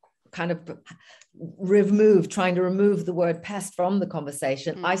you kind of trying to remove the word pest from the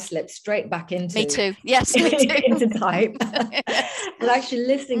conversation. I slipped straight back into me too. Yes, me too. into type. But actually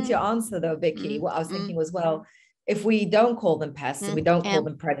listening to your answer though, Vicki, what I was thinking was, well, if we don't call them pests and we don't call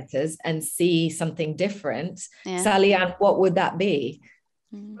them predators and see something different, Sally-Ann, what would that be?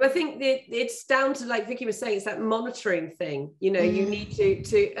 I think it's down to, like Vicki was saying, it's that monitoring thing. You know, you need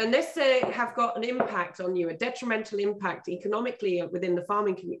to, unless they have got an impact on you, a detrimental impact economically within the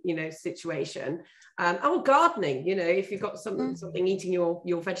farming, situation, or gardening. You know, if you've got something eating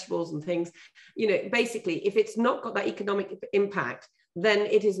your vegetables and things, you know, basically, if it's not got that economic impact, then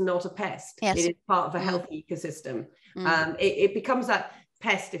it is not a pest. It is part of a healthy ecosystem. It becomes that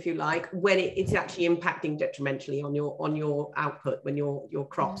pest, if you like, when it's actually impacting detrimentally on your output, when your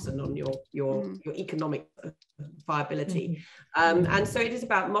crops and on your economic viability. And so it is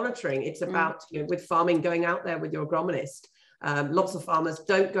about monitoring. It's about, you know, with farming, going out there with your agronomist. Lots of farmers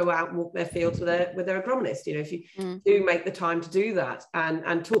don't go out and walk their fields with their agronomist. You know, if you do make the time to do that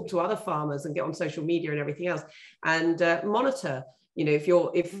and talk to other farmers and get on social media and everything else and monitor. You know, if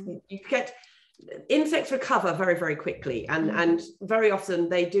you get, insects recover very, very quickly, and very often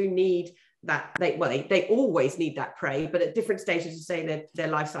they do need that. They always need that prey, but at different stages of, say, their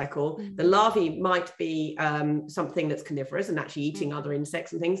life cycle. The larvae might be something that's carnivorous and actually eating other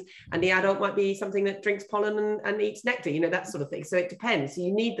insects and things, and the adult might be something that drinks pollen and eats nectar, you know, that sort of thing. So it depends. So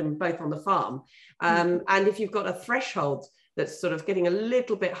you need them both on the farm, and if you've got a threshold that's sort of getting a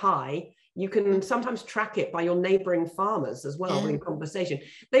little bit high, you can sometimes track it by your neighboring farmers as well in conversation.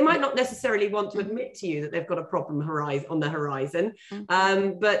 They might not necessarily want to admit to you that they've got a problem on the horizon,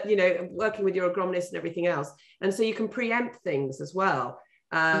 but, you know, working with your agronomist and everything else. And so you can preempt things as well.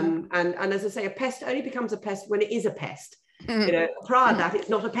 And as I say, a pest only becomes a pest when it is a pest. You know, prior to that, it's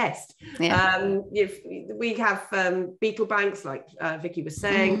not a pest. If we have beetle banks, like Vicki was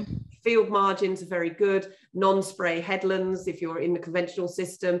saying, field margins are very good, non-spray headlands if you're in the conventional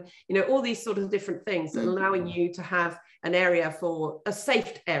system, you know, all these sort of different things that allowing you to have an area, for a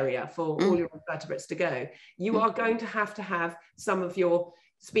safe area for all your invertebrates to go. You are going to have some of your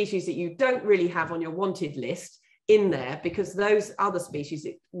species that you don't really have on your wanted list in there, because those other species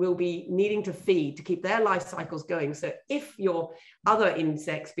will be needing to feed to keep their life cycles going. So if your other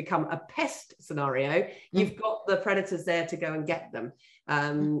insects become a pest scenario, you've got the predators there to go and get them.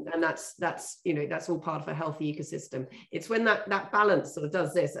 And that's you know, that's all part of a healthy ecosystem. It's when that balance sort of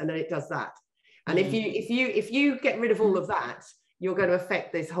does this and then it does that. And if you get rid of all of that, you're going to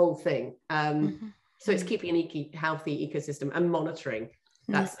affect this whole thing. So it's keeping a healthy ecosystem and monitoring.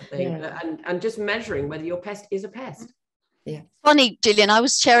 That's the thing. And just measuring whether your pest is a pest. Yeah. Funny, Gillian, I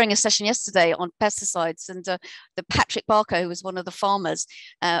was chairing a session yesterday on pesticides, and the Patrick Barker, who was one of the farmers,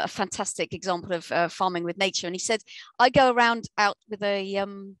 a fantastic example of farming with nature. And he said, I go around out with a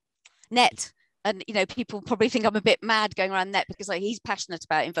net, and, you know, people probably think I'm a bit mad going around net, because he's passionate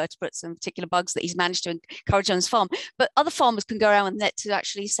about invertebrates and particular bugs that he's managed to encourage on his farm. But other farmers can go around with net to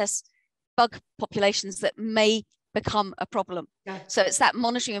actually assess bug populations that may become a problem. So it's that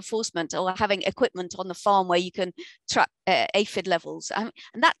monitoring enforcement, or having equipment on the farm where you can track aphid levels, and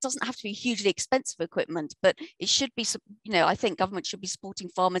that doesn't have to be hugely expensive equipment, but it should be, you know, I think government should be supporting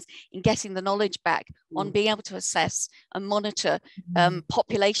farmers in getting the knowledge back on being able to assess and monitor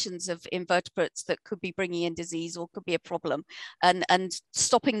populations of invertebrates that could be bringing in disease or could be a problem, and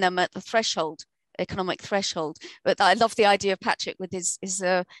stopping them at the threshold, economic threshold. But I love the idea of Patrick with his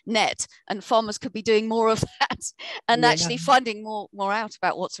net, and farmers could be doing more of that, and actually finding more out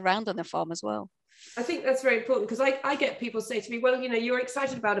about what's around on their farm as well. I think that's very important, because I get people say to me, well, you know, you're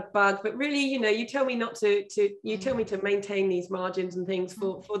excited about a bug, but really, you know, you tell me tell me to maintain these margins and things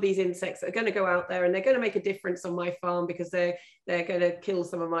for these insects that are going to go out there and they're going to make a difference on my farm, because they're going to kill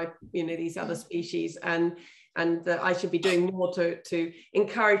some of my, you know, these other species. And and that I should be doing more to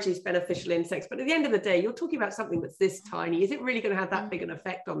encourage these beneficial insects. But at the end of the day, you're talking about something that's this tiny. Is it really going to have that big an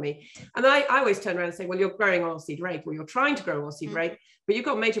effect on me? And I always turn around and say, well, you're growing oilseed rape, or you're trying to grow oilseed rape, but you've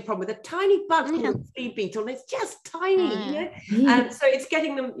got a major problem with a tiny bug called a flea beetle, and it's just tiny, you know? And so it's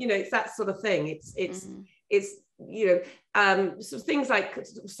getting them, you know, it's that sort of thing. It's you know, so things like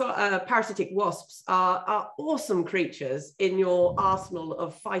parasitic wasps are awesome creatures in your arsenal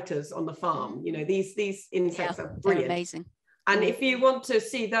of fighters on the farm. You know, these insects are brilliant. Amazing. And if you want to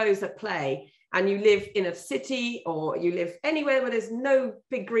see those at play, and you live in a city or you live anywhere where there's no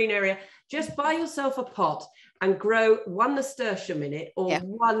big green area, just buy yourself a pot and grow one nasturtium in it, or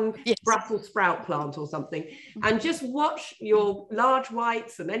one Brussels sprout plant or something, and just watch your large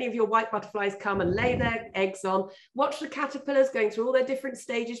whites and any of your white butterflies come and lay their eggs on. Watch the caterpillars going through all their different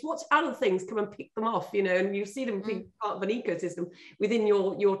stages. Watch other things come and pick them off, you know, and you see them being part of an ecosystem within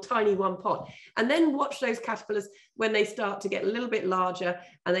your tiny one pot. And then watch those caterpillars when they start to get a little bit larger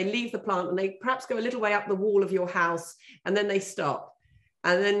and they leave the plant and they perhaps go a little way up the wall of your house, and then they stop.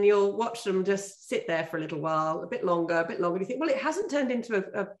 And then you'll watch them just sit there for a little while, a bit longer. You think, well, it hasn't turned into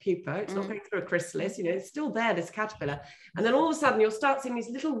a pupa. It's not going through a chrysalis. You know, it's still there, this caterpillar. And then all of a sudden you'll start seeing these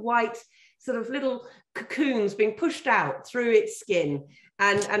little white sort of little cocoons being pushed out through its skin.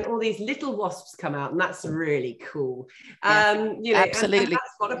 And all these little wasps come out, and that's really cool. You know, absolutely. And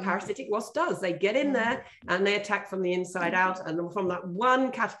that's what a parasitic wasp does. They get in there and they attack from the inside out. And from that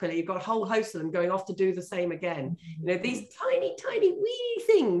one caterpillar, you've got a whole host of them going off to do the same again. You know, these tiny, tiny, wee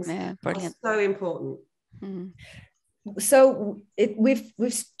things are so important. So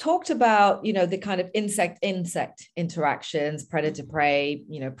we've talked about, you know, the kind of insect interactions, predator prey,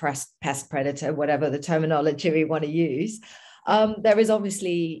 you know, pest predator, whatever the terminology we want to use. There is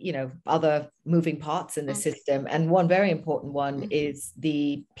obviously, you know, other moving parts in the system. And one very important one is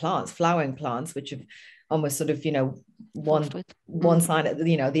the plants, flowering plants, which have almost sort of, you know, one side of,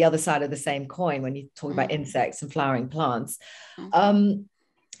 you know, the other side of the same coin when you talk about insects and flowering plants.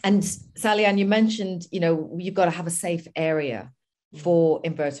 And Sally-Ann, you mentioned, you know, you've got to have a safe area for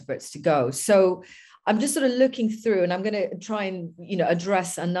invertebrates to go. So I'm just sort of looking through, and I'm going to try and, you know,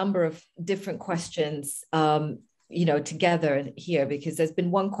 address a number of different questions, you know, together here, because there's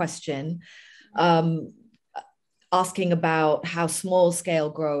been one question asking about how small scale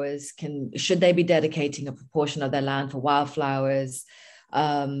growers should they be dedicating a proportion of their land for wildflowers,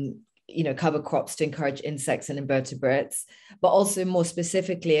 you know, cover crops to encourage insects and invertebrates, but also more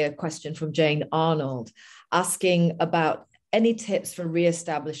specifically a question from Jane Arnold asking about any tips for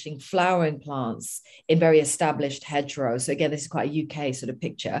re-establishing flowering plants in very established hedgerows. So again, this is quite a UK sort of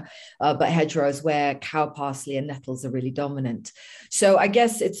picture, but hedgerows where cow parsley and nettles are really dominant. So I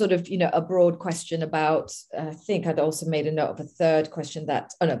guess it's sort of, you know, a broad question about, I think I'd also made a note of a third question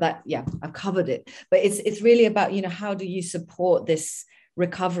I've covered it, but it's really about, you know, how do you support this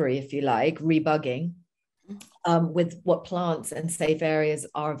recovery, if you like, rebugging, with what plants and safe areas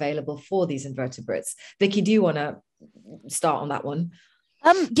are available for these invertebrates. Vicki, do you want to start on that one?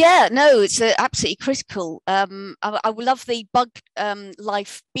 It's absolutely critical. I love the Bug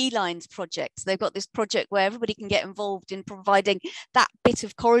Life Beelines project. They've got this project where everybody can get involved in providing that bit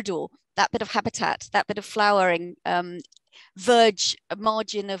of corridor, that bit of habitat, that bit of flowering, verge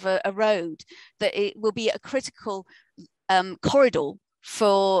margin of a road, that it will be a critical corridor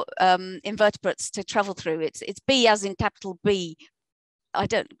for invertebrates to travel through. It's B as in capital B.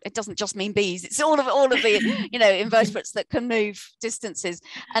 It doesn't just mean bees. It's all of the, you know, invertebrates that can move distances.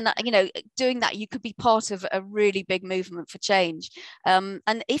 And, you know, doing that, you could be part of a really big movement for change. And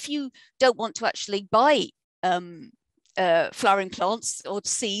if you don't want to actually buy flowering plants or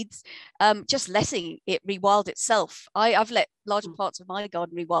seeds, just letting it rewild itself. I've let large parts of my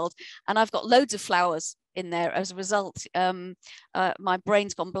garden rewild, and I've got loads of flowers in there as a result. My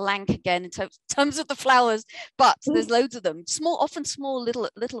brain's gone blank again in terms of the flowers, but there's loads of them, often small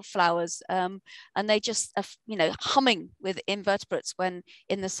little flowers, and they just are, you know, humming with invertebrates when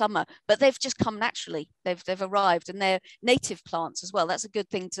in the summer, but they've just come naturally. They've arrived, and they're native plants as well. That's a good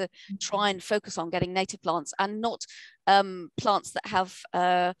thing to try and focus on, getting native plants, and not plants that have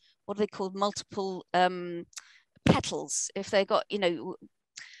what are they called, multiple petals. If they got, you know,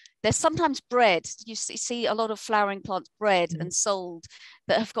 they're sometimes bred. You see a lot of flowering plants bred and sold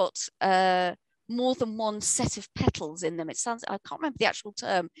that have got more than one set of petals in them. It sounds, I can't remember the actual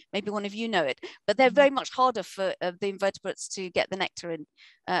term, maybe one of you know it, but they're very much harder for the invertebrates to get the nectar in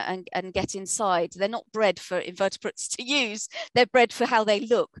and get inside. They're not bred for invertebrates to use, they're bred for how they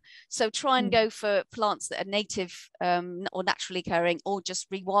look. So try and go for plants that are native or naturally occurring, or just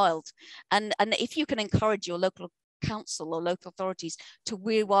rewild. And if you can encourage your local council or local authorities to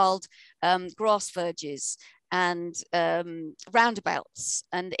rewild grass verges and roundabouts,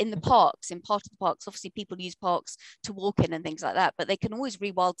 and in the parks, in part of the parks, obviously people use parks to walk in and things like that, but they can always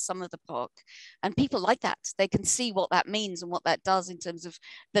rewild some of the park, and people like that. They can see what that means and what that does in terms of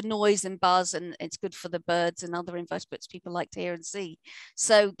the noise and buzz, and it's good for the birds and other invertebrates people like to hear and see.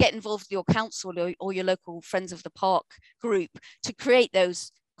 So get involved with your council or your local Friends of the Park group to create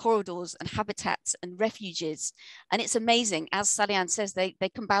those corridors and habitats and refuges. And it's amazing, as Sally-Ann says, they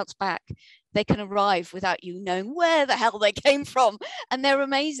can bounce back. They can arrive without you knowing where the hell they came from, and they're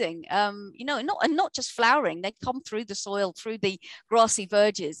amazing. You know, not just flowering. They come through the soil, through the grassy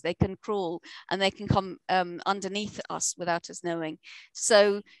verges. They can crawl and they can come underneath us without us knowing.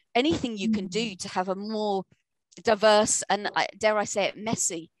 So anything you can do to have a more diverse and, dare I say it,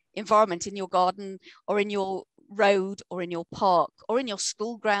 messy environment in your garden or in your road or in your park or in your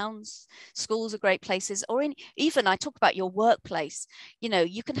school grounds. Schools are great places, or in even, I talk about your workplace. You know,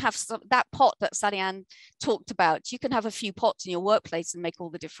 you can have that pot that Sally-Ann talked about. You can have a few pots in your workplace and make all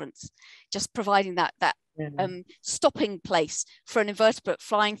the difference, just providing that stopping place for an invertebrate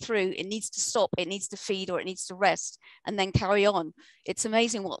flying through. It needs to stop, it needs to feed, or it needs to rest and then carry on. It's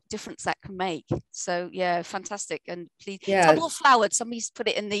amazing what difference that can make. So yeah, fantastic. And please, double flowered, somebody's put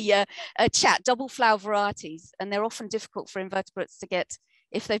it in the chat, double flower varieties, and they're often difficult for invertebrates to get.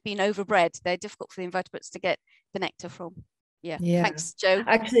 If they've been overbred, they're difficult for the invertebrates to get the nectar from. Yeah. Thanks, Joe.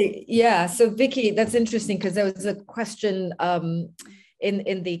 Actually, yeah. So Vicki, that's interesting, because there was a question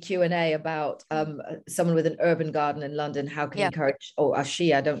in the Q&A about someone with an urban garden in London, how can encourage, or I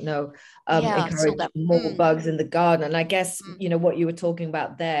don't know, encourage more bugs in the garden. And I guess, you know, what you were talking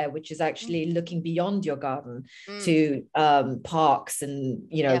about there, which is actually looking beyond your garden to parks and,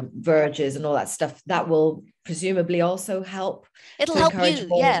 you know, verges and all that stuff, that will presumably also help. It'll help you.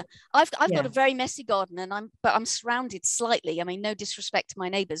 Yeah. I've got a very messy garden, and I'm surrounded slightly. I mean, no disrespect to my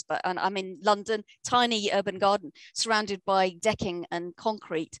neighbours, but I'm in London, tiny urban garden surrounded by decking and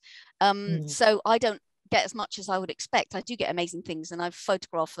concrete. So I don't get as much as I would expect. I do get amazing things, and I've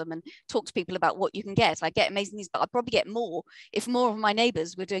photographed them and talked to people about what you can get. I get amazing things, but I'd probably get more if more of my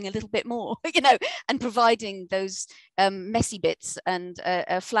neighbours were doing a little bit more, you know, and providing those messy bits and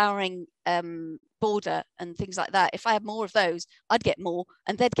flowering border and things like that. If I had more of those, I'd get more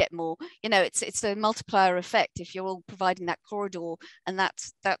and they'd get more. You know, it's a multiplier effect if you're all providing that corridor and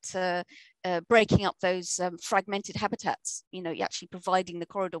that breaking up those fragmented habitats. You know, you're actually providing the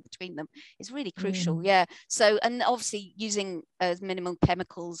corridor between them is really crucial. Yeah. So, and obviously using as minimal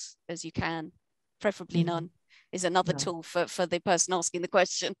chemicals as you can, preferably none, is another tool for the person asking the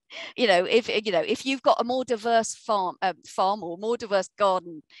question. You know, if you've got a more diverse farm or more diverse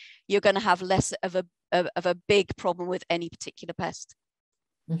garden, you're going to have less of a big problem with any particular pest.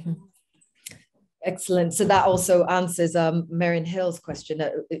 Excellent. So that also answers Marion Hill's question,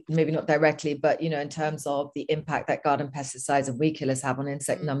 maybe not directly, but, you know, in terms of the impact that garden pesticides and weed killers have on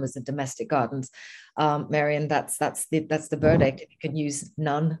insect numbers in domestic gardens. Marion, that's the verdict. If you can use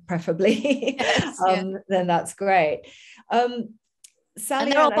none, preferably, then that's great. Sally,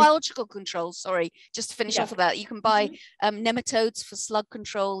 and there are biological controls, sorry, just to finish off with that. You can buy nematodes for slug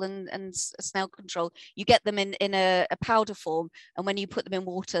control and snail control. You get them in a powder form, and when you put them in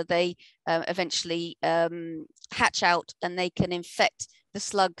water, they eventually hatch out, and they can infect the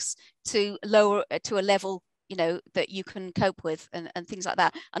slugs to a level, you know, that you can cope with, and things like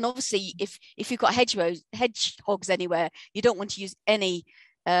that. And obviously, if you've got hedgehogs anywhere, you don't want to use any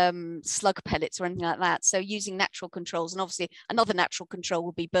slug pellets or anything like that. So using natural controls, and obviously another natural control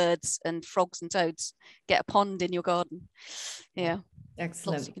would be birds and frogs and toads. Get a pond in your garden. Yeah.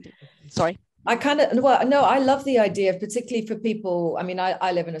 Excellent. Sorry. I love the idea, particularly for people. I mean,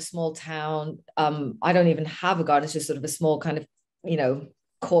 I live in a small town. I don't even have a garden. It's just sort of a small kind of, you know,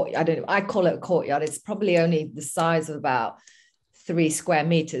 court. I call it a courtyard. It's probably only the size of about 3 square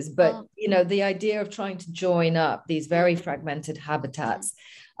meters, but you know, the idea of trying to join up these very fragmented habitats,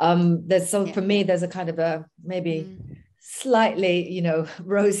 for me, there's a kind of a maybe slightly, you know,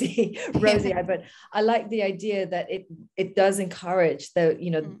 rosy eye, but I like the idea that it does encourage the, you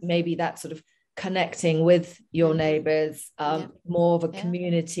know, maybe that sort of connecting with your neighbors, more of a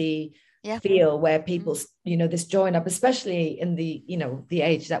community feel where people, you know, this join up, especially in the, you know, the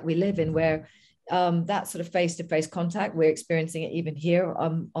age that we live in, where that sort of face-to-face contact, we're experiencing it even here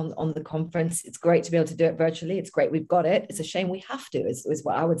on the conference. It's great to be able to do it virtually. It's great we've got it. It's a shame we have to, is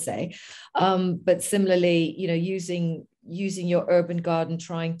what I would say. But similarly, you know, using your urban garden,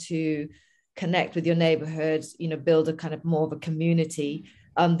 trying to connect with your neighborhood, you know, build a kind of more of a community.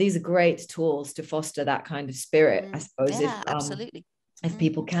 These are great tools to foster that kind of spirit, I suppose. Yeah, absolutely. if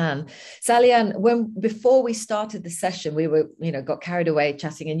people can. Sally-Ann, before we started the session, we were, got carried away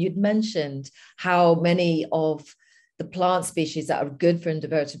chatting, and you'd mentioned how many of the plant species that are good for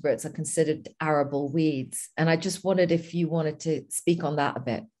invertebrates are considered arable weeds. And I just wondered if you wanted to speak on that a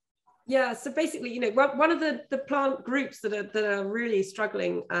bit. Yeah, so basically, one of the plant groups that are really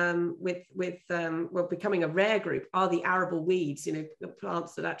struggling with becoming a rare group are the arable weeds, the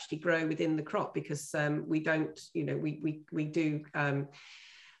plants that actually grow within the crop, because we don't, we do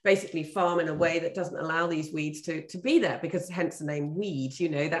basically farm in a way that doesn't allow these weeds to be there, because hence the name weed.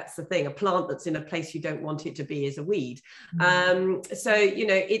 That's the thing, a plant that's in a place you don't want it to be is a weed. So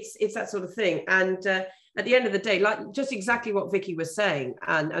it's that sort of thing. And at the end of the day, like just exactly what Vicki was saying,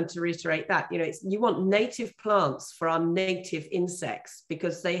 and to reiterate that, you want native plants for our native insects,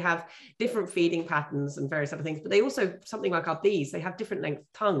 because they have different feeding patterns and various other things, but they also, something like our bees, they have different length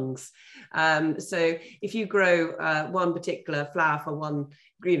tongues. So if you grow one particular flower for one,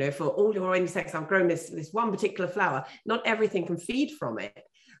 for all your insects, I've grown this one particular flower, not everything can feed from it.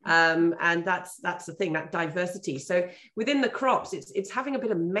 And that's the thing, that diversity. So within the crops, it's having a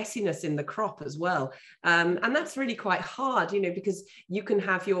bit of messiness in the crop as well, and that's really quite hard, because you can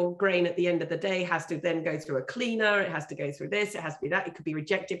have your grain at the end of the day has to then go through a cleaner, it has to go through this, it has to be that, it could be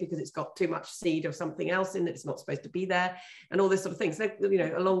rejected because it's got too much seed or something else in it, it's not supposed to be there, and all this sort of thing. So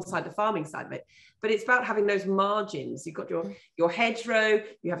alongside the farming side of it, but it's about having those margins. You've got your hedgerow,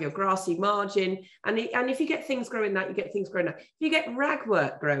 you have your grassy margin, and if you get things growing that, you get things growing that. If you get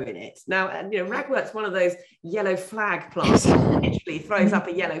ragwort growing it now, ragwort's one of those yellow flag plants that literally throws up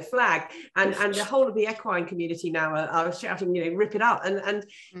a yellow flag, and the whole of the equine community now are shouting, rip it up, and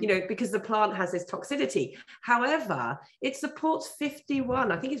because the plant has this toxicity. However, it supports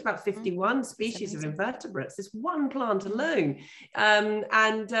 51, I think it's about 51 species of invertebrates, this one plant alone,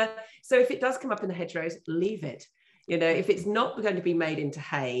 so if it does come up in the hedgerows, leave it. If it's not going to be made into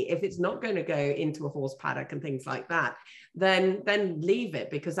hay, if it's not going to go into a horse paddock and things like that, then leave it,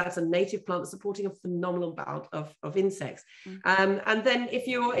 because that's a native plant supporting a phenomenal amount of insects. And then if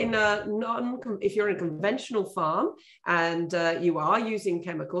you're in a conventional farm and you are using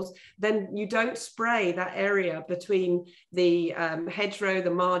chemicals, then you don't spray that area between the hedgerow,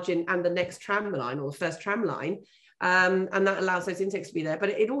 the margin, and the next tram line, or the first tram line. And that allows those insects to be there. But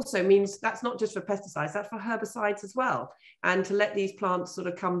it also means that's not just for pesticides, that's for herbicides as well. And to let these plants sort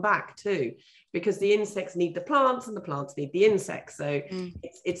of come back too, because the insects need the plants and the plants need the insects. So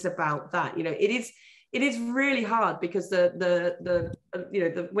it's about that. It is really hard, because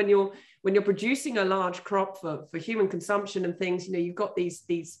when you're producing a large crop for human consumption and things, you've got these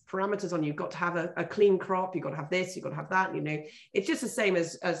parameters on. You've got to have a clean crop, you've got to have this, you've got to have that. It's just the same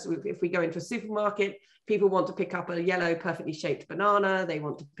as if we go into a supermarket. People want to pick up a yellow, perfectly shaped banana. They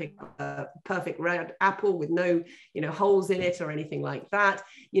want to pick up a perfect red apple with no, holes in it or anything like that.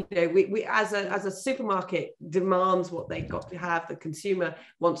 We as a supermarket demands what they've got to have. The consumer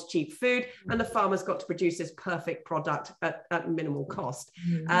wants cheap food, and the farmer's got to produce this perfect product at minimal cost.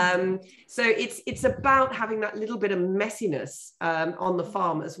 So it's about having that little bit of messiness on the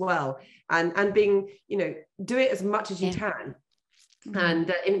farm as well, and being, do it as much as you can.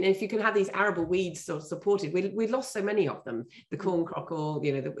 And if you can have these arable weeds sort of supported, we lost so many of them, the corn cockle,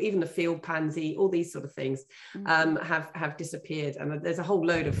 even the field pansy, all these sort of things have disappeared, and there's a whole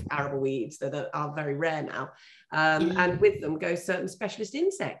load of arable weeds that are very rare now, and with them go certain specialist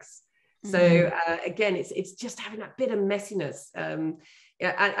insects. So again, it's just having that bit of messiness. And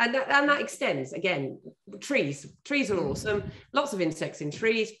that extends, again, trees are awesome, lots of insects in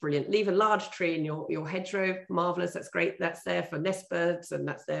trees, brilliant. Leave a large tree in your hedgerow, marvelous, that's great. That's there for nest birds, and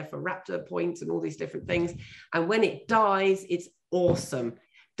that's there for raptor points and all these different things. And when it dies, it's awesome.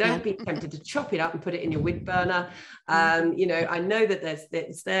 Don't be tempted to chop it up and put it in your wood burner. I know that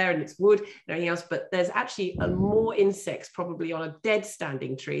it's there and it's wood and everything else, but there's actually more insects probably on a dead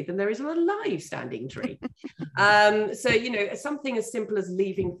standing tree than there is on a live standing tree. So, something as simple as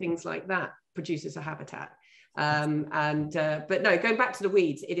leaving things like that produces a habitat. But no, going back to the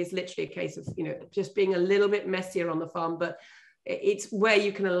weeds, it is literally a case of, just being a little bit messier on the farm, but it's where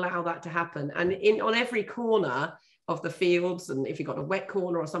you can allow that to happen. And on every corner of the fields, and if you've got a wet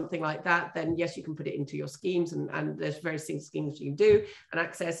corner or something like that, then yes, you can put it into your schemes, and there's various schemes you can do and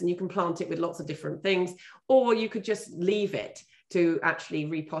access, and you can plant it with lots of different things, or you could just leave it to actually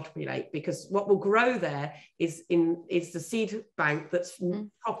repopulate, because what will grow there is the seed bank that's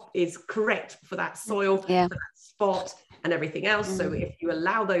is correct for that soil, for that spot, and everything else. So if you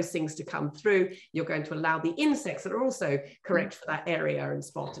allow those things to come through, you're going to allow the insects that are also correct for that area and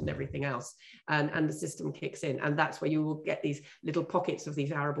spot and everything else, and the system kicks in, and that's where you will get these little pockets of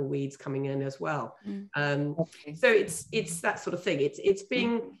these arable weeds coming in as well. So it's that sort of thing.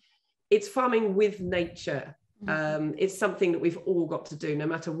 It's farming with nature. It's something that we've all got to do, no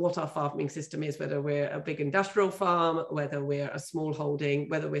matter what our farming system is, whether we're a big industrial farm, whether we're a small holding,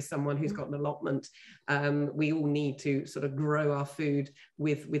 whether we're someone who's got an allotment. We all need to sort of grow our food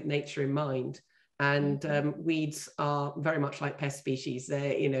with nature in mind. And weeds are very much like pest species.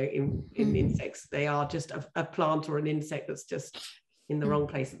 They're, you know, in insects, they are just a plant or an insect that's just in the wrong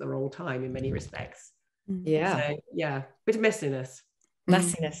place at the wrong time in many respects. So, yeah, bit of messiness.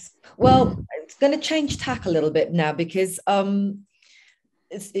 Well, it's going to change tack a little bit now, because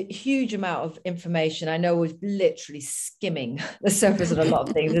it's a huge amount of information. I know we're literally skimming the surface of a lot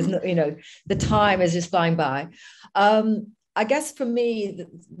of things. There's no, you know, the time is just flying by. I guess for me,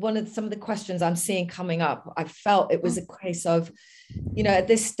 some of the questions I'm seeing coming up, I felt it was a case of, you know, at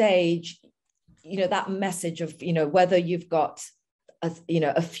this stage, you know, that message of, you know, whether you've got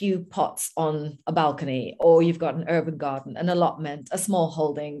a few pots on a balcony, or you've got an urban garden, an allotment, a small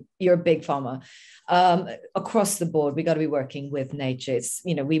holding, you're a big farmer. Across the board, we got to be working with nature. It's,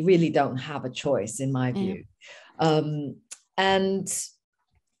 you know, we really don't have a choice, in my view. And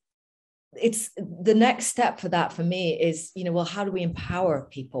it's the next step for that for me is, you know, well, how do we empower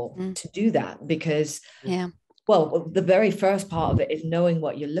people to do that? Because well, the very first part of it is knowing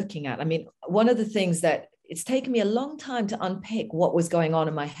what you're looking at. I mean, one of the things that it's taken me a long time to unpick what was going on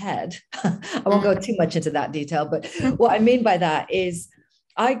in my head. I won't go too much into that detail, but what I mean by that is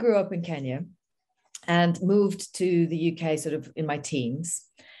I grew up in Kenya and moved to the UK sort of in my teens.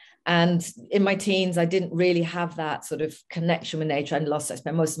 And in my teens, I didn't really have that sort of connection with nature. I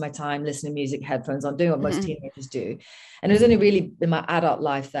spent most of my time listening to music, headphones on, doing what most teenagers do. And it was only really in my adult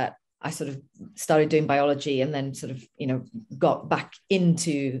life that I sort of started doing biology, and then sort of, you know, got back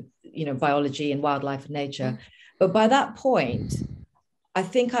into, you know, biology and wildlife and nature. But by that point, I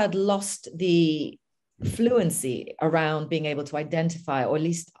think I'd lost the fluency around being able to identify, or at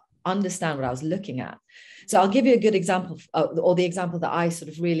least understand what I was looking at. So I'll give you a good example, or the example that I sort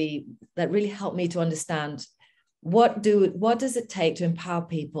of really helped me to understand what does it take to empower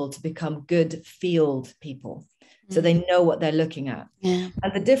people to become good field people, so they know what they're looking at. And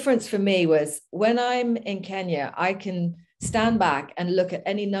the difference for me was, when I'm in Kenya, I can stand back and look at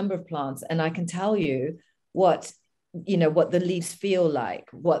any number of plants, and I can tell you what the leaves feel like,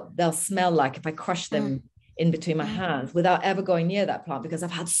 what they'll smell like if I crush them in between my hands, without ever going near that plant, because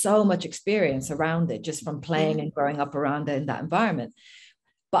I've had so much experience around it just from playing and growing up around it in that environment.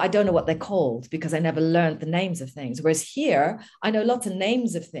 But I don't know what they're called, because I never learned the names of things. Whereas here, I know lots of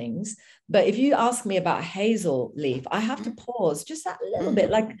names of things, but if you ask me about a hazel leaf, I have to pause just that little bit,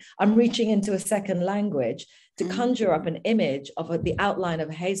 like I'm reaching into a second language to conjure up an image of the outline of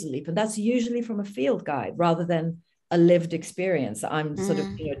a hazel leaf. And that's usually from a field guide rather than a lived experience that I'm sort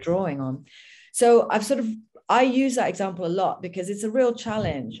of, you know, drawing on. So I use that example a lot, because it's a real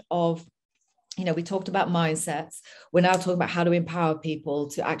challenge of, you know, we talked about mindsets. We're now talking about how to empower people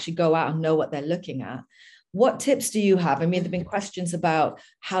to actually go out and know what they're looking at. What tips do you have? I mean, there've been questions about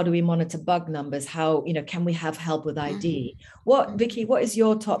how do we monitor bug numbers? How, you know, can we have help with ID? Vicki, what is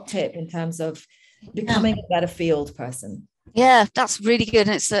your top tip in terms of becoming a better field person? Yeah, that's really good.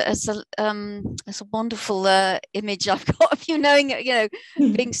 And it's a wonderful image I've got of you knowing, you know,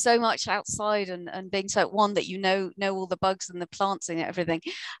 being so much outside and being so that you know all the bugs and the plants and everything.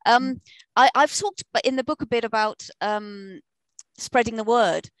 I've talked in the book a bit about spreading the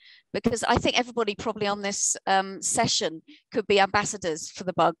word, because I think everybody probably on this session could be ambassadors for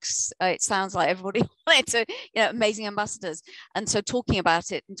the bugs. It sounds like everybody wanted to, you know, amazing ambassadors. And so talking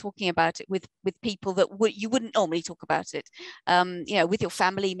about it with people that you wouldn't normally talk about it, you know, with your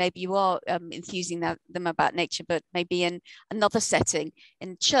family, maybe you are enthusing them about nature, but maybe in another setting,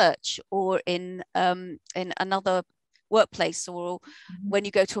 in church, or in another workplace, or when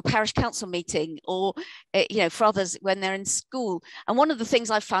you go to a parish council meeting, or you know, for others when they're in school. And one of the things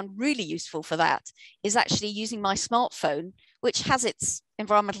I've found really useful for that is actually using my smartphone, which has its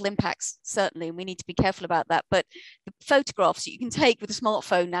environmental impacts, certainly, and we need to be careful about that. But the photographs that you can take with a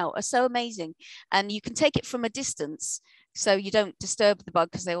smartphone now are so amazing, and you can take it from a distance, so you don't disturb the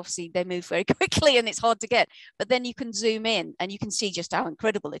bug, because they move very quickly and it's hard to get. But then you can zoom in and you can see just how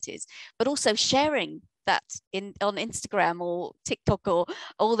incredible it is. But also sharing that on Instagram or TikTok or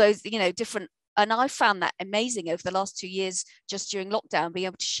all those, you know, different And I found that amazing over the last 2 years, just during lockdown, being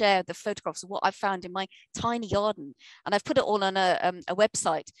able to share the photographs of what I found in my tiny garden. And I've put it all on a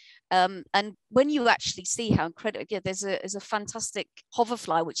website. And when you actually see how incredible, yeah, there's a fantastic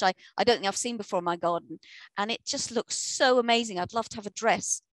hoverfly, which I don't think I've seen before in my garden. And it just looks so amazing. I'd love to have a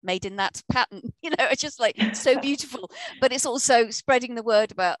dress made in that pattern, it's just like so beautiful. But it's also spreading the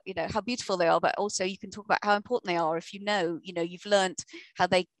word about, how beautiful they are, but also you can talk about how important they are if you've learned how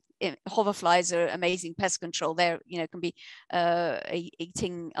they hoverflies are amazing pest control. They're, can be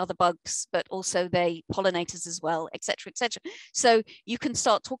eating other bugs, but also they pollinators as well, etc., etc. So you can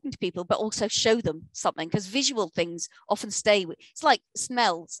start talking to people, but also show them something, because visual things often stay with. It's like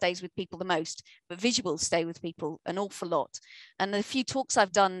smell stays with people the most, but visuals stay with people an awful lot. And the few talks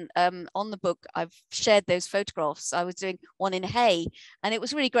I've done on the book, I've shared those photographs. I was doing one in hay, and it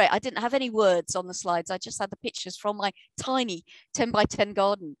was really great. I didn't have any words on the slides. I just had the pictures from my tiny 10 by 10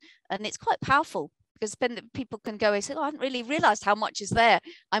 garden. And it's quite powerful, because then people can go and say, I hadn't really realized how much is there.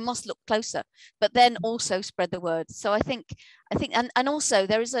 I must look closer, but then also spread the word. So I think, and also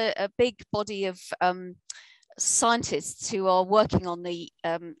there is a big body of scientists who are working on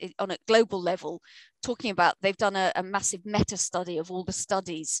on a global level, talking about, they've done a massive meta study of all the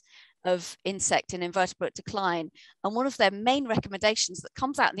studies of insect and invertebrate decline. And one of their main recommendations that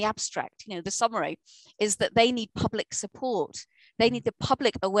comes out in the abstract, the summary, is that they need public support. They need the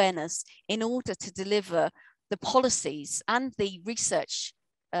public awareness in order to deliver the policies and the research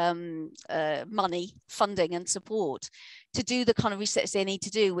money, funding and support to do the kind of research they need to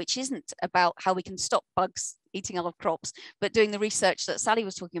do, which isn't about how we can stop bugs eating other crops, but doing the research that Sally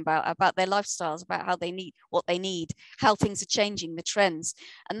was talking about their lifestyles, about how they need, what they need, how things are changing, the trends.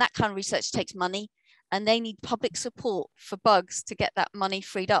 And that kind of research takes money, and they need public support for bugs to get that money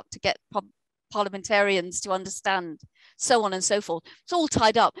freed up, to get parliamentarians to understand, so on and so forth. It's all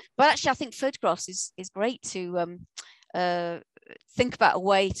tied up. But actually, I think photographs is great to think about a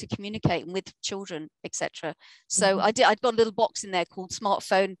way to communicate with children, etc. So I'd got a little box in there called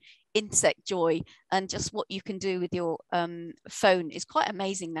Smartphone Insect Joy, and just what you can do with your phone is quite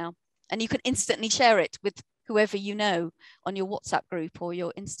amazing now. And you can instantly share it with whoever you know on your WhatsApp group or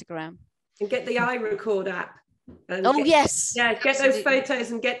your Instagram. And get the iRecord app. And yes. Get those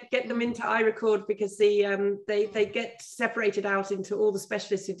photos and get them into iRecord, because they get separated out into all the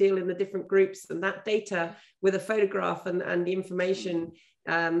specialists who deal in the different groups, and that data with a photograph and the information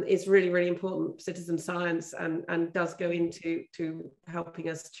is really, really important citizen science, and does go into helping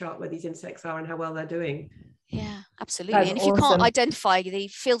us chart where these insects are and how well they're doing. Yeah, absolutely. And if you can't identify, the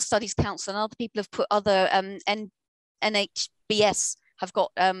Field Studies Council and other people have put other NHBS have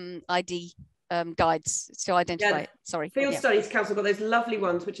got ID guides to identify it. Sorry. Field Studies Council got those lovely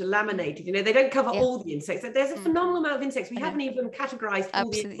ones which are laminated. They don't cover all the insects. There's a phenomenal amount of insects. We haven't even categorized all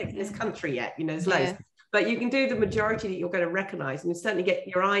the insects in this country yet. There's loads. But you can do the majority that you're going to recognize, and you certainly get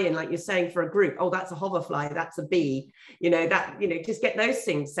your eye in, like you're saying, for a group. Oh, that's a hoverfly, that's a bee. Just get those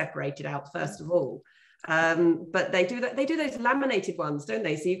things separated out first of all. But they do that. They do those laminated ones, don't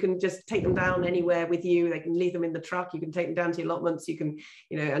they? So you can just take them down anywhere with you. They can leave them in the truck. You can take them down to your allotments. You can,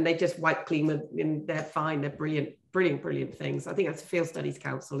 and they just wipe clean them, and they're fine. They're brilliant things. I think that's the Field Studies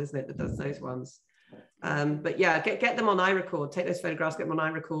Council, isn't it, that does those ones? But yeah, get them on iRecord. Take those photographs, get them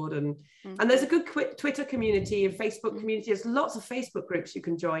on iRecord, and there's a good Twitter community and Facebook community. There's lots of Facebook groups you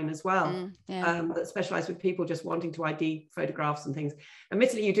can join as well, that specialize with people just wanting to ID photographs and things.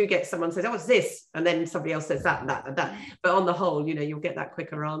 Admittedly, you do get someone says, "Oh, it's this," and then somebody else says that and that and that. But on the whole, you'll get that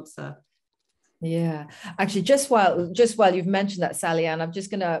quicker answer. Yeah, actually, just while you've mentioned that, Sally-Ann, I'm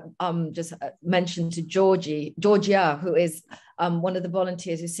just going to mention to Georgia, who is one of the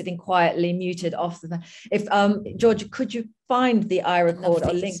volunteers who's sitting quietly muted off the. If Georgia, could you find the iRecord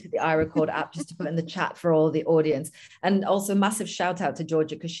or link to the iRecord app just to put in the chat for all the audience? And also massive shout out to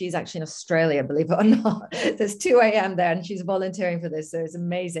Georgia, because she's actually in Australia, believe it or not. There's 2 a.m. there, and she's volunteering for this, so it's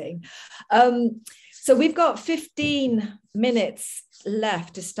amazing. So we've got 15 minutes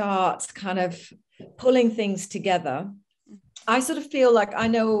left to start kind of pulling things together. I sort of feel like I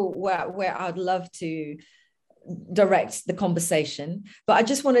know where I'd love to direct the conversation, but I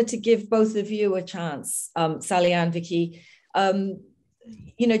just wanted to give both of you a chance, Sally-Ann, Vicki,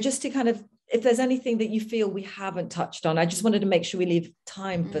 just to kind of, if there's anything that you feel we haven't touched on, I just wanted to make sure we leave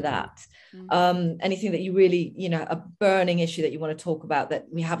time for that. Anything that you really, a burning issue that you want to talk about that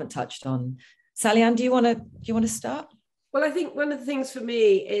we haven't touched on. Sally-Ann, do you want to start? Well, I think one of the things for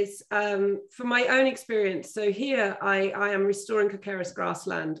me is from my own experience. So here I am restoring calcareous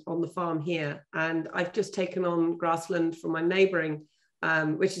grassland on the farm here, and I've just taken on grassland from my neighbouring,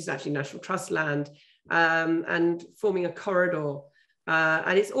 which is actually National Trust land, and forming a corridor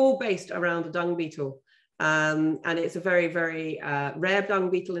And it's all based around a dung beetle. And it's a very, very rare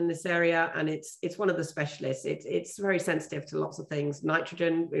dung beetle in this area, and it's one of the specialists. It's very sensitive to lots of things,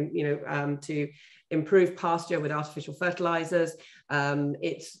 nitrogen, to improve pasture with artificial fertilizers.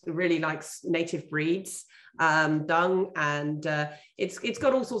 It really likes native breeds, dung, and it's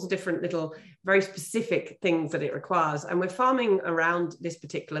got all sorts of different little very specific things that it requires. And we're farming around this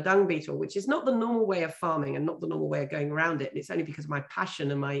particular dung beetle, which is not the normal way of farming and not the normal way of going around it. And it's only because of my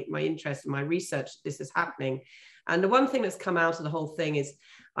passion and my interest and my research that this is happening. And the one thing that's come out of the whole thing is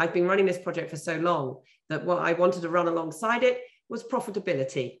I've been running this project for so long that what I wanted to run alongside it was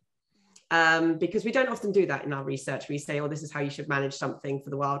profitability. Because we don't often do that in our research. We say, oh, this is how you should manage something for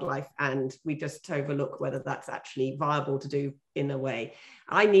the wildlife. And we just overlook whether that's actually viable to do in a way.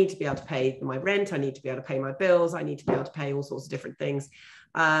 I need to be able to pay my rent. I need to be able to pay my bills. I need to be able to pay all sorts of different things.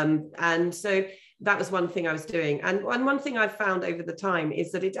 And so that was one thing I was doing. And one thing I've found over the time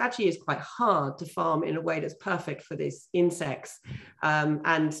is that it actually is quite hard to farm in a way that's perfect for these insects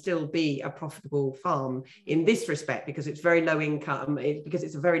and still be a profitable farm in this respect, because it's very low income, because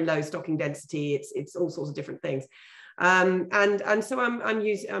it's a very low stocking density, it's all sorts of different things. And so I'm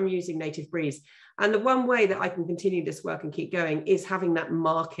using native breeds. And the one way that I can continue this work and keep going is having that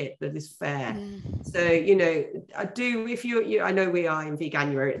market that is fair. So, I know we are in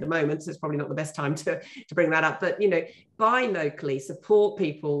Veganuary at the moment, so it's probably not the best time to bring that up, but, buy locally, support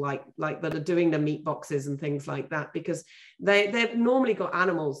people like that are doing the meat boxes and things like that, because they've normally got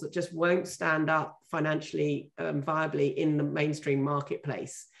animals that just won't stand up financially viably in the mainstream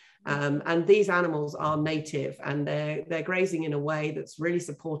marketplace. And these animals are native, and they're grazing in a way that's really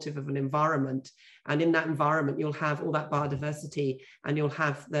supportive of an environment. And in that environment, you'll have all that biodiversity, and you'll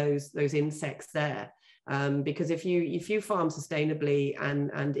have those insects there. Because if you farm sustainably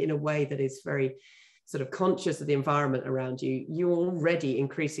and in a way that is very sort of conscious of the environment around you, you're already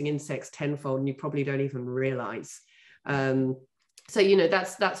increasing insects tenfold, and you probably don't even realize. So,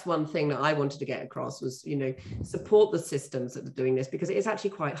 that's one thing that I wanted to get across was, support the systems that are doing this, because it is actually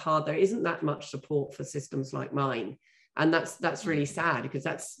quite hard. There isn't that much support for systems like mine. And that's really sad, because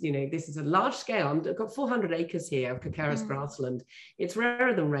that's, this is a large scale. I've got 400 acres here of Coccaris grassland. It's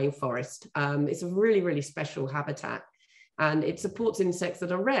rarer than rainforest. It's a really, really special habitat. And it supports insects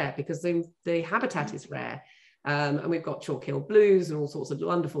that are rare because the habitat is rare. And we've got chalk-hill blues and all sorts of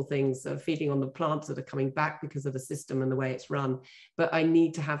wonderful things feeding on the plants that are coming back because of the system and the way it's run. But I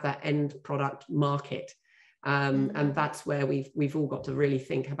need to have that end product market. And that's where we've all got to really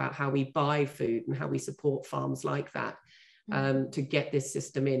think about how we buy food and how we support farms like that to get this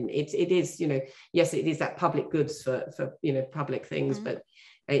system in. It is, yes, it is that public goods for public things, but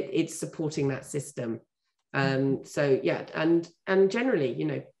it's supporting that system. So yeah, and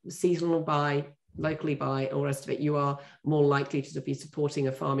generally, seasonal buy, locally buy, all the rest of it, you are more likely to be supporting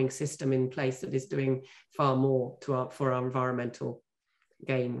a farming system in place that is doing far more for our environmental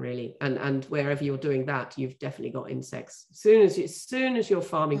gain, really. And wherever you're doing that, you've definitely got insects. As soon as you're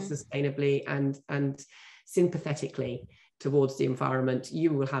farming sustainably and sympathetically towards the environment,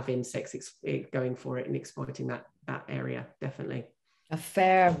 you will have insects going for it and exploiting that area, definitely. A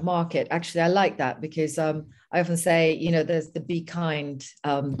fair market. Actually, I like that, because I often say, there's the be kind,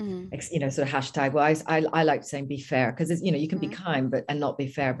 sort of hashtag. Well, I like saying be fair, because it's, you can be kind and not be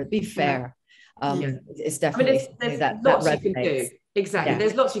fair, but be fair. It's definitely there's that lots resonates. you can do. Exactly. Yeah.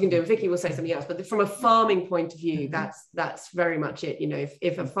 There's lots you can do. And Vicki will say something else, but from a farming point of view, that's very much it.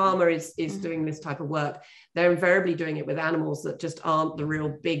 If a farmer is doing this type of work, they're invariably doing it with animals that just aren't the real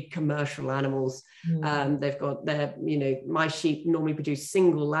big commercial animals. They've got my sheep normally produce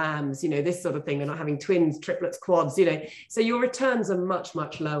single lambs, this sort of thing. They're not having twins, triplets, quads, so your returns are much,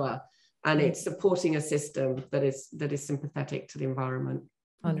 much lower, and it's supporting a system that is sympathetic to the environment.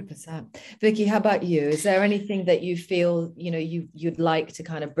 100%. Vicki, how about you? Is there anything that you feel, you'd like to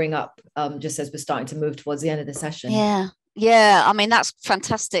kind of bring up just as we're starting to move towards the end of the session? Yeah. I mean, that's a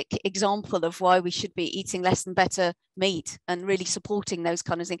fantastic example of why we should be eating less and better meat, and really supporting those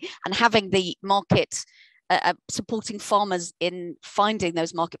kind of things, and having the market, supporting farmers in finding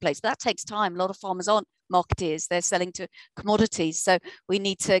those marketplaces. But that takes time. A lot of farmers aren't marketeers, they're selling to commodities. So we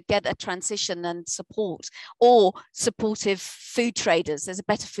need to get a transition and support, or supportive food traders. There's a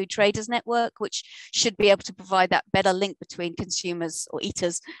Better Food Traders Network, which should be able to provide that better link between consumers or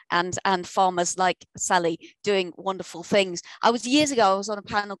eaters and farmers like Sally, doing wonderful things. Years ago, I was on a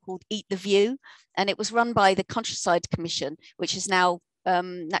panel called Eat the View, and it was run by the Countryside Commission, which is now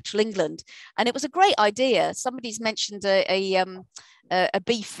Natural England, and it was a great idea. Somebody's mentioned a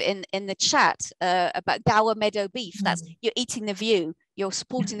beef in the chat about Gower Meadow beef. That's, you're eating the view. you're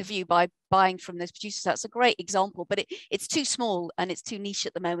supporting the view by buying from those producers. That's a great example, but it's too small and it's too niche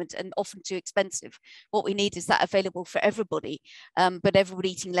at the moment and often too expensive. What we need is that available for everybody, but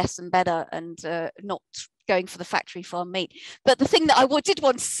everybody eating less and better, and not going for the factory farm meat. But the thing that I did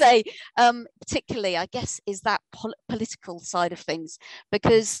want to say, particularly, I guess, is that political side of things,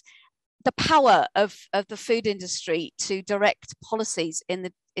 because the power of the food industry to direct policies in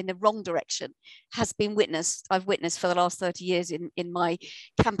the wrong direction has been I've witnessed for the last 30 years in my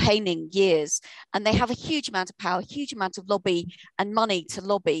campaigning years. And they have a huge amount of power, a huge amount of lobby and money to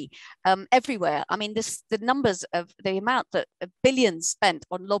lobby everywhere. I mean, the numbers of the amount that billions spent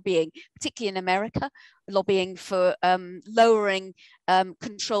on lobbying, particularly in America, lobbying for lowering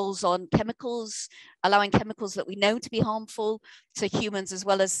controls on chemicals, allowing chemicals that we know to be harmful to humans as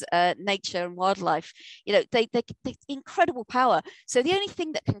well as nature and wildlife. You know, they incredible power. So the only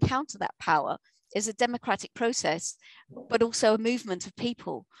thing that can counter that power is a democratic process, but also a movement of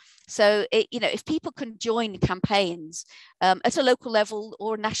people. So, if people can join campaigns at a local level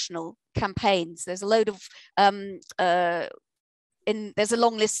or national campaigns, there's a load of there's a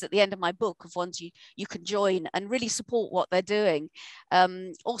long list at the end of my book of ones you can join and really support what they're doing,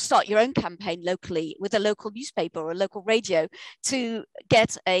 or start your own campaign locally with a local newspaper or a local radio to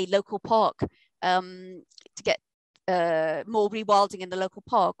get a local park, to get more rewilding in the local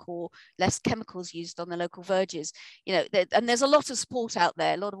park or less chemicals used on the local verges. And there's a lot of support out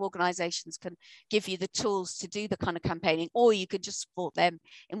there. A lot of organizations can give you the tools to do the kind of campaigning, or you could just support them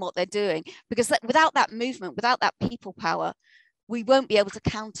in what they're doing, because without that movement, without that people power, we won't be able to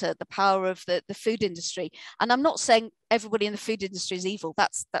counter the power of the food industry. And I'm not saying everybody in the food industry is evil.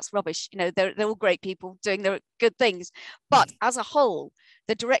 That's rubbish. They're all great people doing their good things. But as a whole,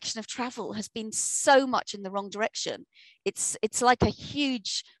 the direction of travel has been so much in the wrong direction. It's like a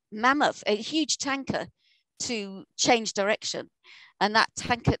huge mammoth, a huge tanker to change direction. And that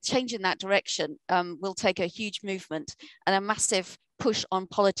tanker changing that direction will take a huge movement and a massive push on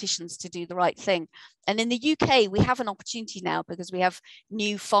politicians to do the right thing. And in the UK, we have an opportunity now because we have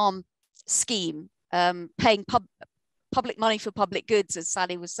new farm scheme paying public money for public goods, as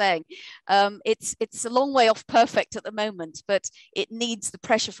Sally was saying. It's a long way off perfect at the moment, but it needs the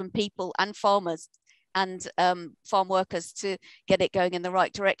pressure from people and farmers and farm workers to get it going in the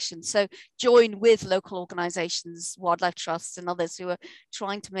right direction. So join with local organizations, wildlife trusts and others who are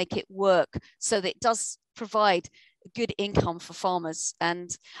trying to make it work so that it does provide good income for farmers.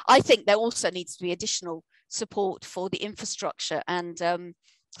 And I think there also needs to be additional support for the infrastructure and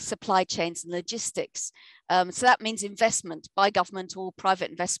supply chains and logistics. So that means investment by government or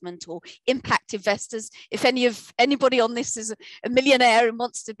private investment or impact investors. If anybody on this is a millionaire and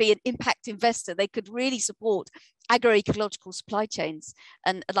wants to be an impact investor, they could really support agroecological supply chains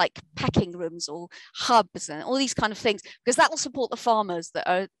and like packing rooms or hubs and all these kind of things, because that will support the farmers that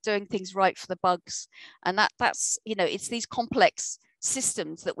are doing things right for the bugs. And that's it's these complex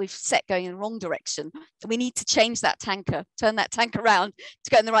systems that we've set going in the wrong direction. We need to change that tanker, turn that tank around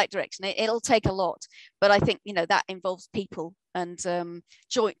to go in the right direction. It'll take a lot, but I think that involves people and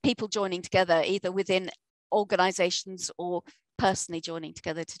people joining together, either within organizations or personally joining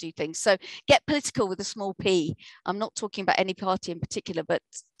together to do things. So get political with a small p. I'm not talking about any party in particular, but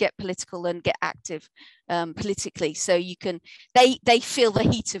get political and get active politically, so you can they feel the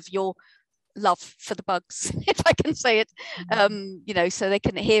heat of your love for the bugs, if I can say it, so they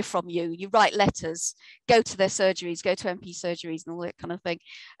can hear from you. You write letters, go to their surgeries, go to MP surgeries and all that kind of thing.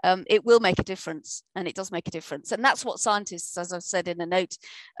 It will make a difference, and it does make a difference. And that's what scientists, as I've said in a note,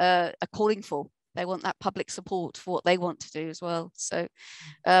 are calling for. They want that public support for what they want to do as well. So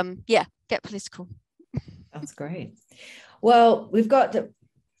get political. That's great. Well, we've got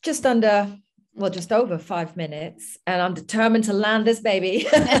just over 5 minutes, and I'm determined to land this baby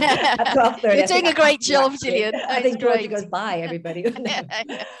at 12:30. You're doing a great job, Gillian. I think Georgie goes, bye, everybody.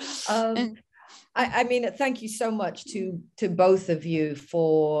 I mean, thank you so much to both of you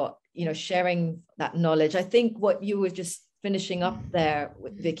for sharing that knowledge. I think what you were just finishing up there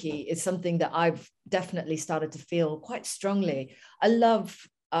with Vicki is something that I've definitely started to feel quite strongly. I love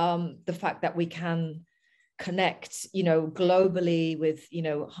the fact that we can connect, globally with,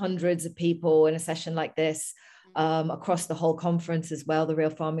 hundreds of people in a session like this, across the whole conference as well, the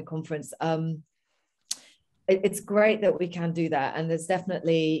Real Farming Conference. It's great that we can do that. And there's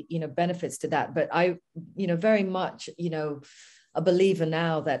definitely, benefits to that. But I, very much, a believer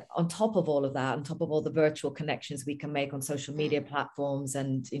now that on top of all of that, on top of all the virtual connections we can make on social media platforms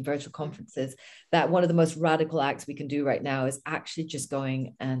and in virtual conferences, that one of the most radical acts we can do right now is actually just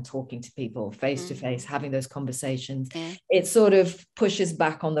going and talking to people face to face, having those conversations. It sort of pushes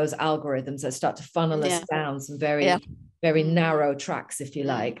back on those algorithms that start to funnel us down some very very narrow tracks, if you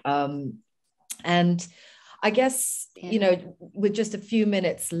like. And I guess, you know, with just a few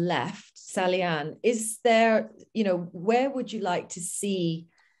minutes left, Sally-Ann, is there, you know, where would you like to see,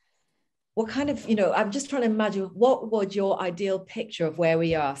 what kind of, you know, I'm just trying to imagine, what would your ideal picture of where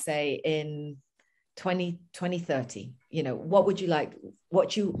we are, say, in 2030? You know, what would you like, what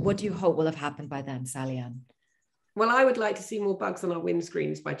do you hope will have happened by then, Sally-Ann? Well, I would like to see more bugs on our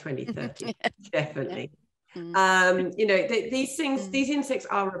windscreens by 2030, definitely. You know, these insects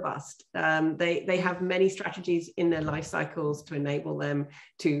are robust. They have many strategies in their life cycles to enable them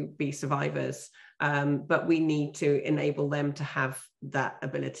to be survivors. But we need to enable them to have that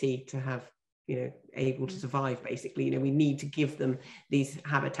ability to have, you know, able to survive, basically. You know, we need to give them these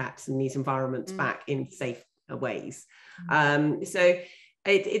habitats and these environments back in safe ways. So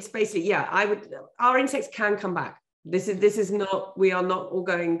it's basically, yeah, our insects can come back. This is not, we are not all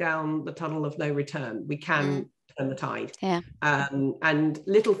going down the tunnel of no return. We can turn the tide. And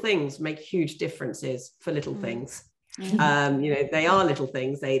little things make huge differences for little things. You know, they are little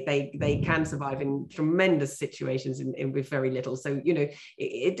things. They can survive in tremendous situations with very little. So, you know,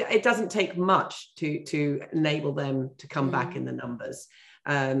 it doesn't take much to enable them to come back in the numbers.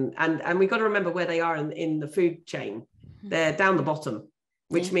 And we've got to remember where they are in the food chain. They're down the bottom,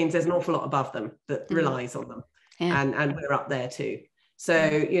 which means there's an awful lot above them that relies on them. And we're up there too. So,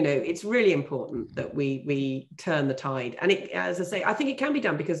 you know, it's really important that we turn the tide. And it, as I say, I think it can be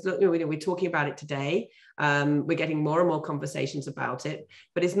done because, you know, we're talking about it today. We're getting more and more conversations about it,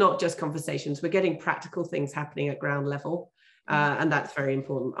 but it's not just conversations. We're getting practical things happening at ground level. And that's very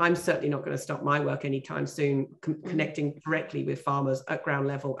important. I'm certainly not going to stop my work anytime soon, connecting directly with farmers at ground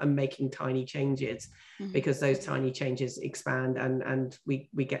level and making tiny changes, because those tiny changes expand and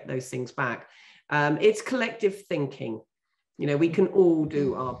we get those things back. It's collective thinking. You know, we can all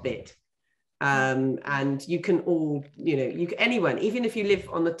do our bit. And you can all, you know, anyone, even if you live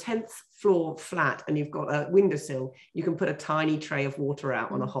on the 10th floor flat and you've got a windowsill, you can put a tiny tray of water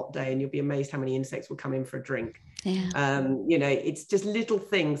out on a hot day and you'll be amazed how many insects will come in for a drink. You know, it's just little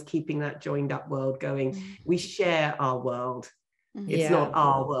things keeping that joined up world going. We share our world. It's not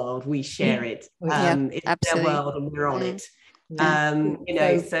our world, we share it. It's their world and we're on it. You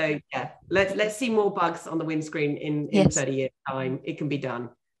know, so yeah, let's see more bugs on the windscreen in 30 years time. It can be done.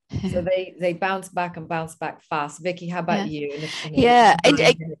 So they bounce back and bounce back fast. Vicki, how about you?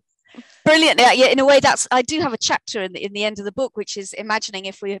 Brilliant. Yeah, in a way, I do have a chapter in the end of the book, which is imagining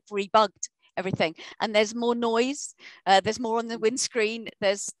if we have rebugged everything, and there's more noise, there's more on the windscreen,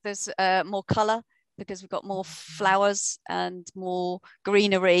 there's more color, because we've got more flowers and more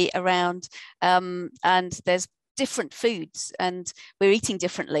greenery around, and there's different foods and we're eating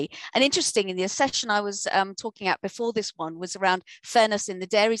differently. And interesting, in the session I was talking at before this one was around fairness in the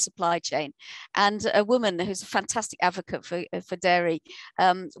dairy supply chain, and a woman who's a fantastic advocate for dairy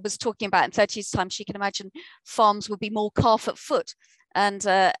was talking about in 30 years time she can imagine farms will be more calf at foot, and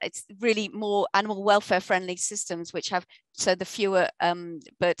it's really more animal welfare friendly systems, which have the fewer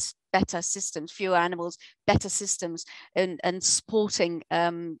but better systems, fewer animals, better systems, and supporting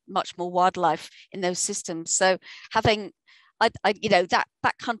much more wildlife in those systems. So having you know, that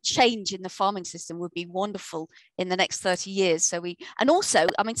kind of change in the farming system would be wonderful in the next 30 years. So and also,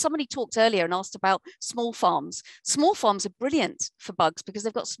 I mean, somebody talked earlier and asked about small farms. Small farms are brilliant for bugs because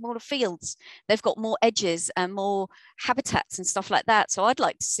they've got smaller fields, they've got more edges and more habitats and stuff like that. So I'd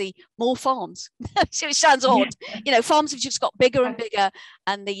like to see more farms. So it sounds odd, you know, farms have just got bigger and bigger,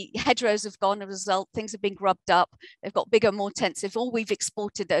 and the hedgerows have gone as a result, things have been grubbed up, they've got bigger, more intensive, all we've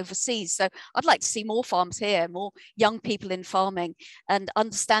exported overseas. So I'd like to see more farms here, more young people in farming and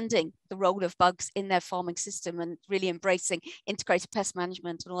understanding the role of bugs in their farming system and really embracing integrated pest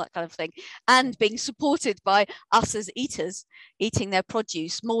management and all that kind of thing, and being supported by us as eaters, eating their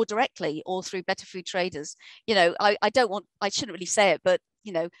produce more directly or through better food traders. You know, I shouldn't really say it, but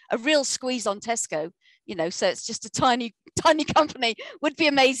you know, a real squeeze on Tesco, you know, so it's just a tiny company would be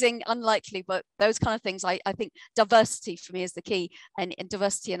amazing. Unlikely, but those kind of things, I think diversity for me is the key, and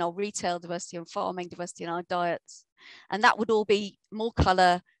diversity in our retail, diversity in farming, diversity in our diets. And that would all be more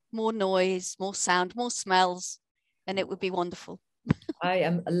color, more noise, more sound, more smells, and it would be wonderful. I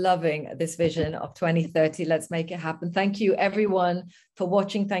am loving this vision of 2030. Let's make it happen. Thank you, everyone, for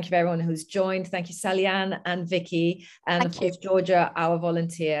watching. Thank you for everyone who's joined. Thank you, Sally-Ann and Vicki, and of course, Georgia, our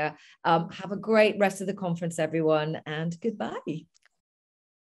volunteer. Have a great rest of the conference, everyone, and goodbye.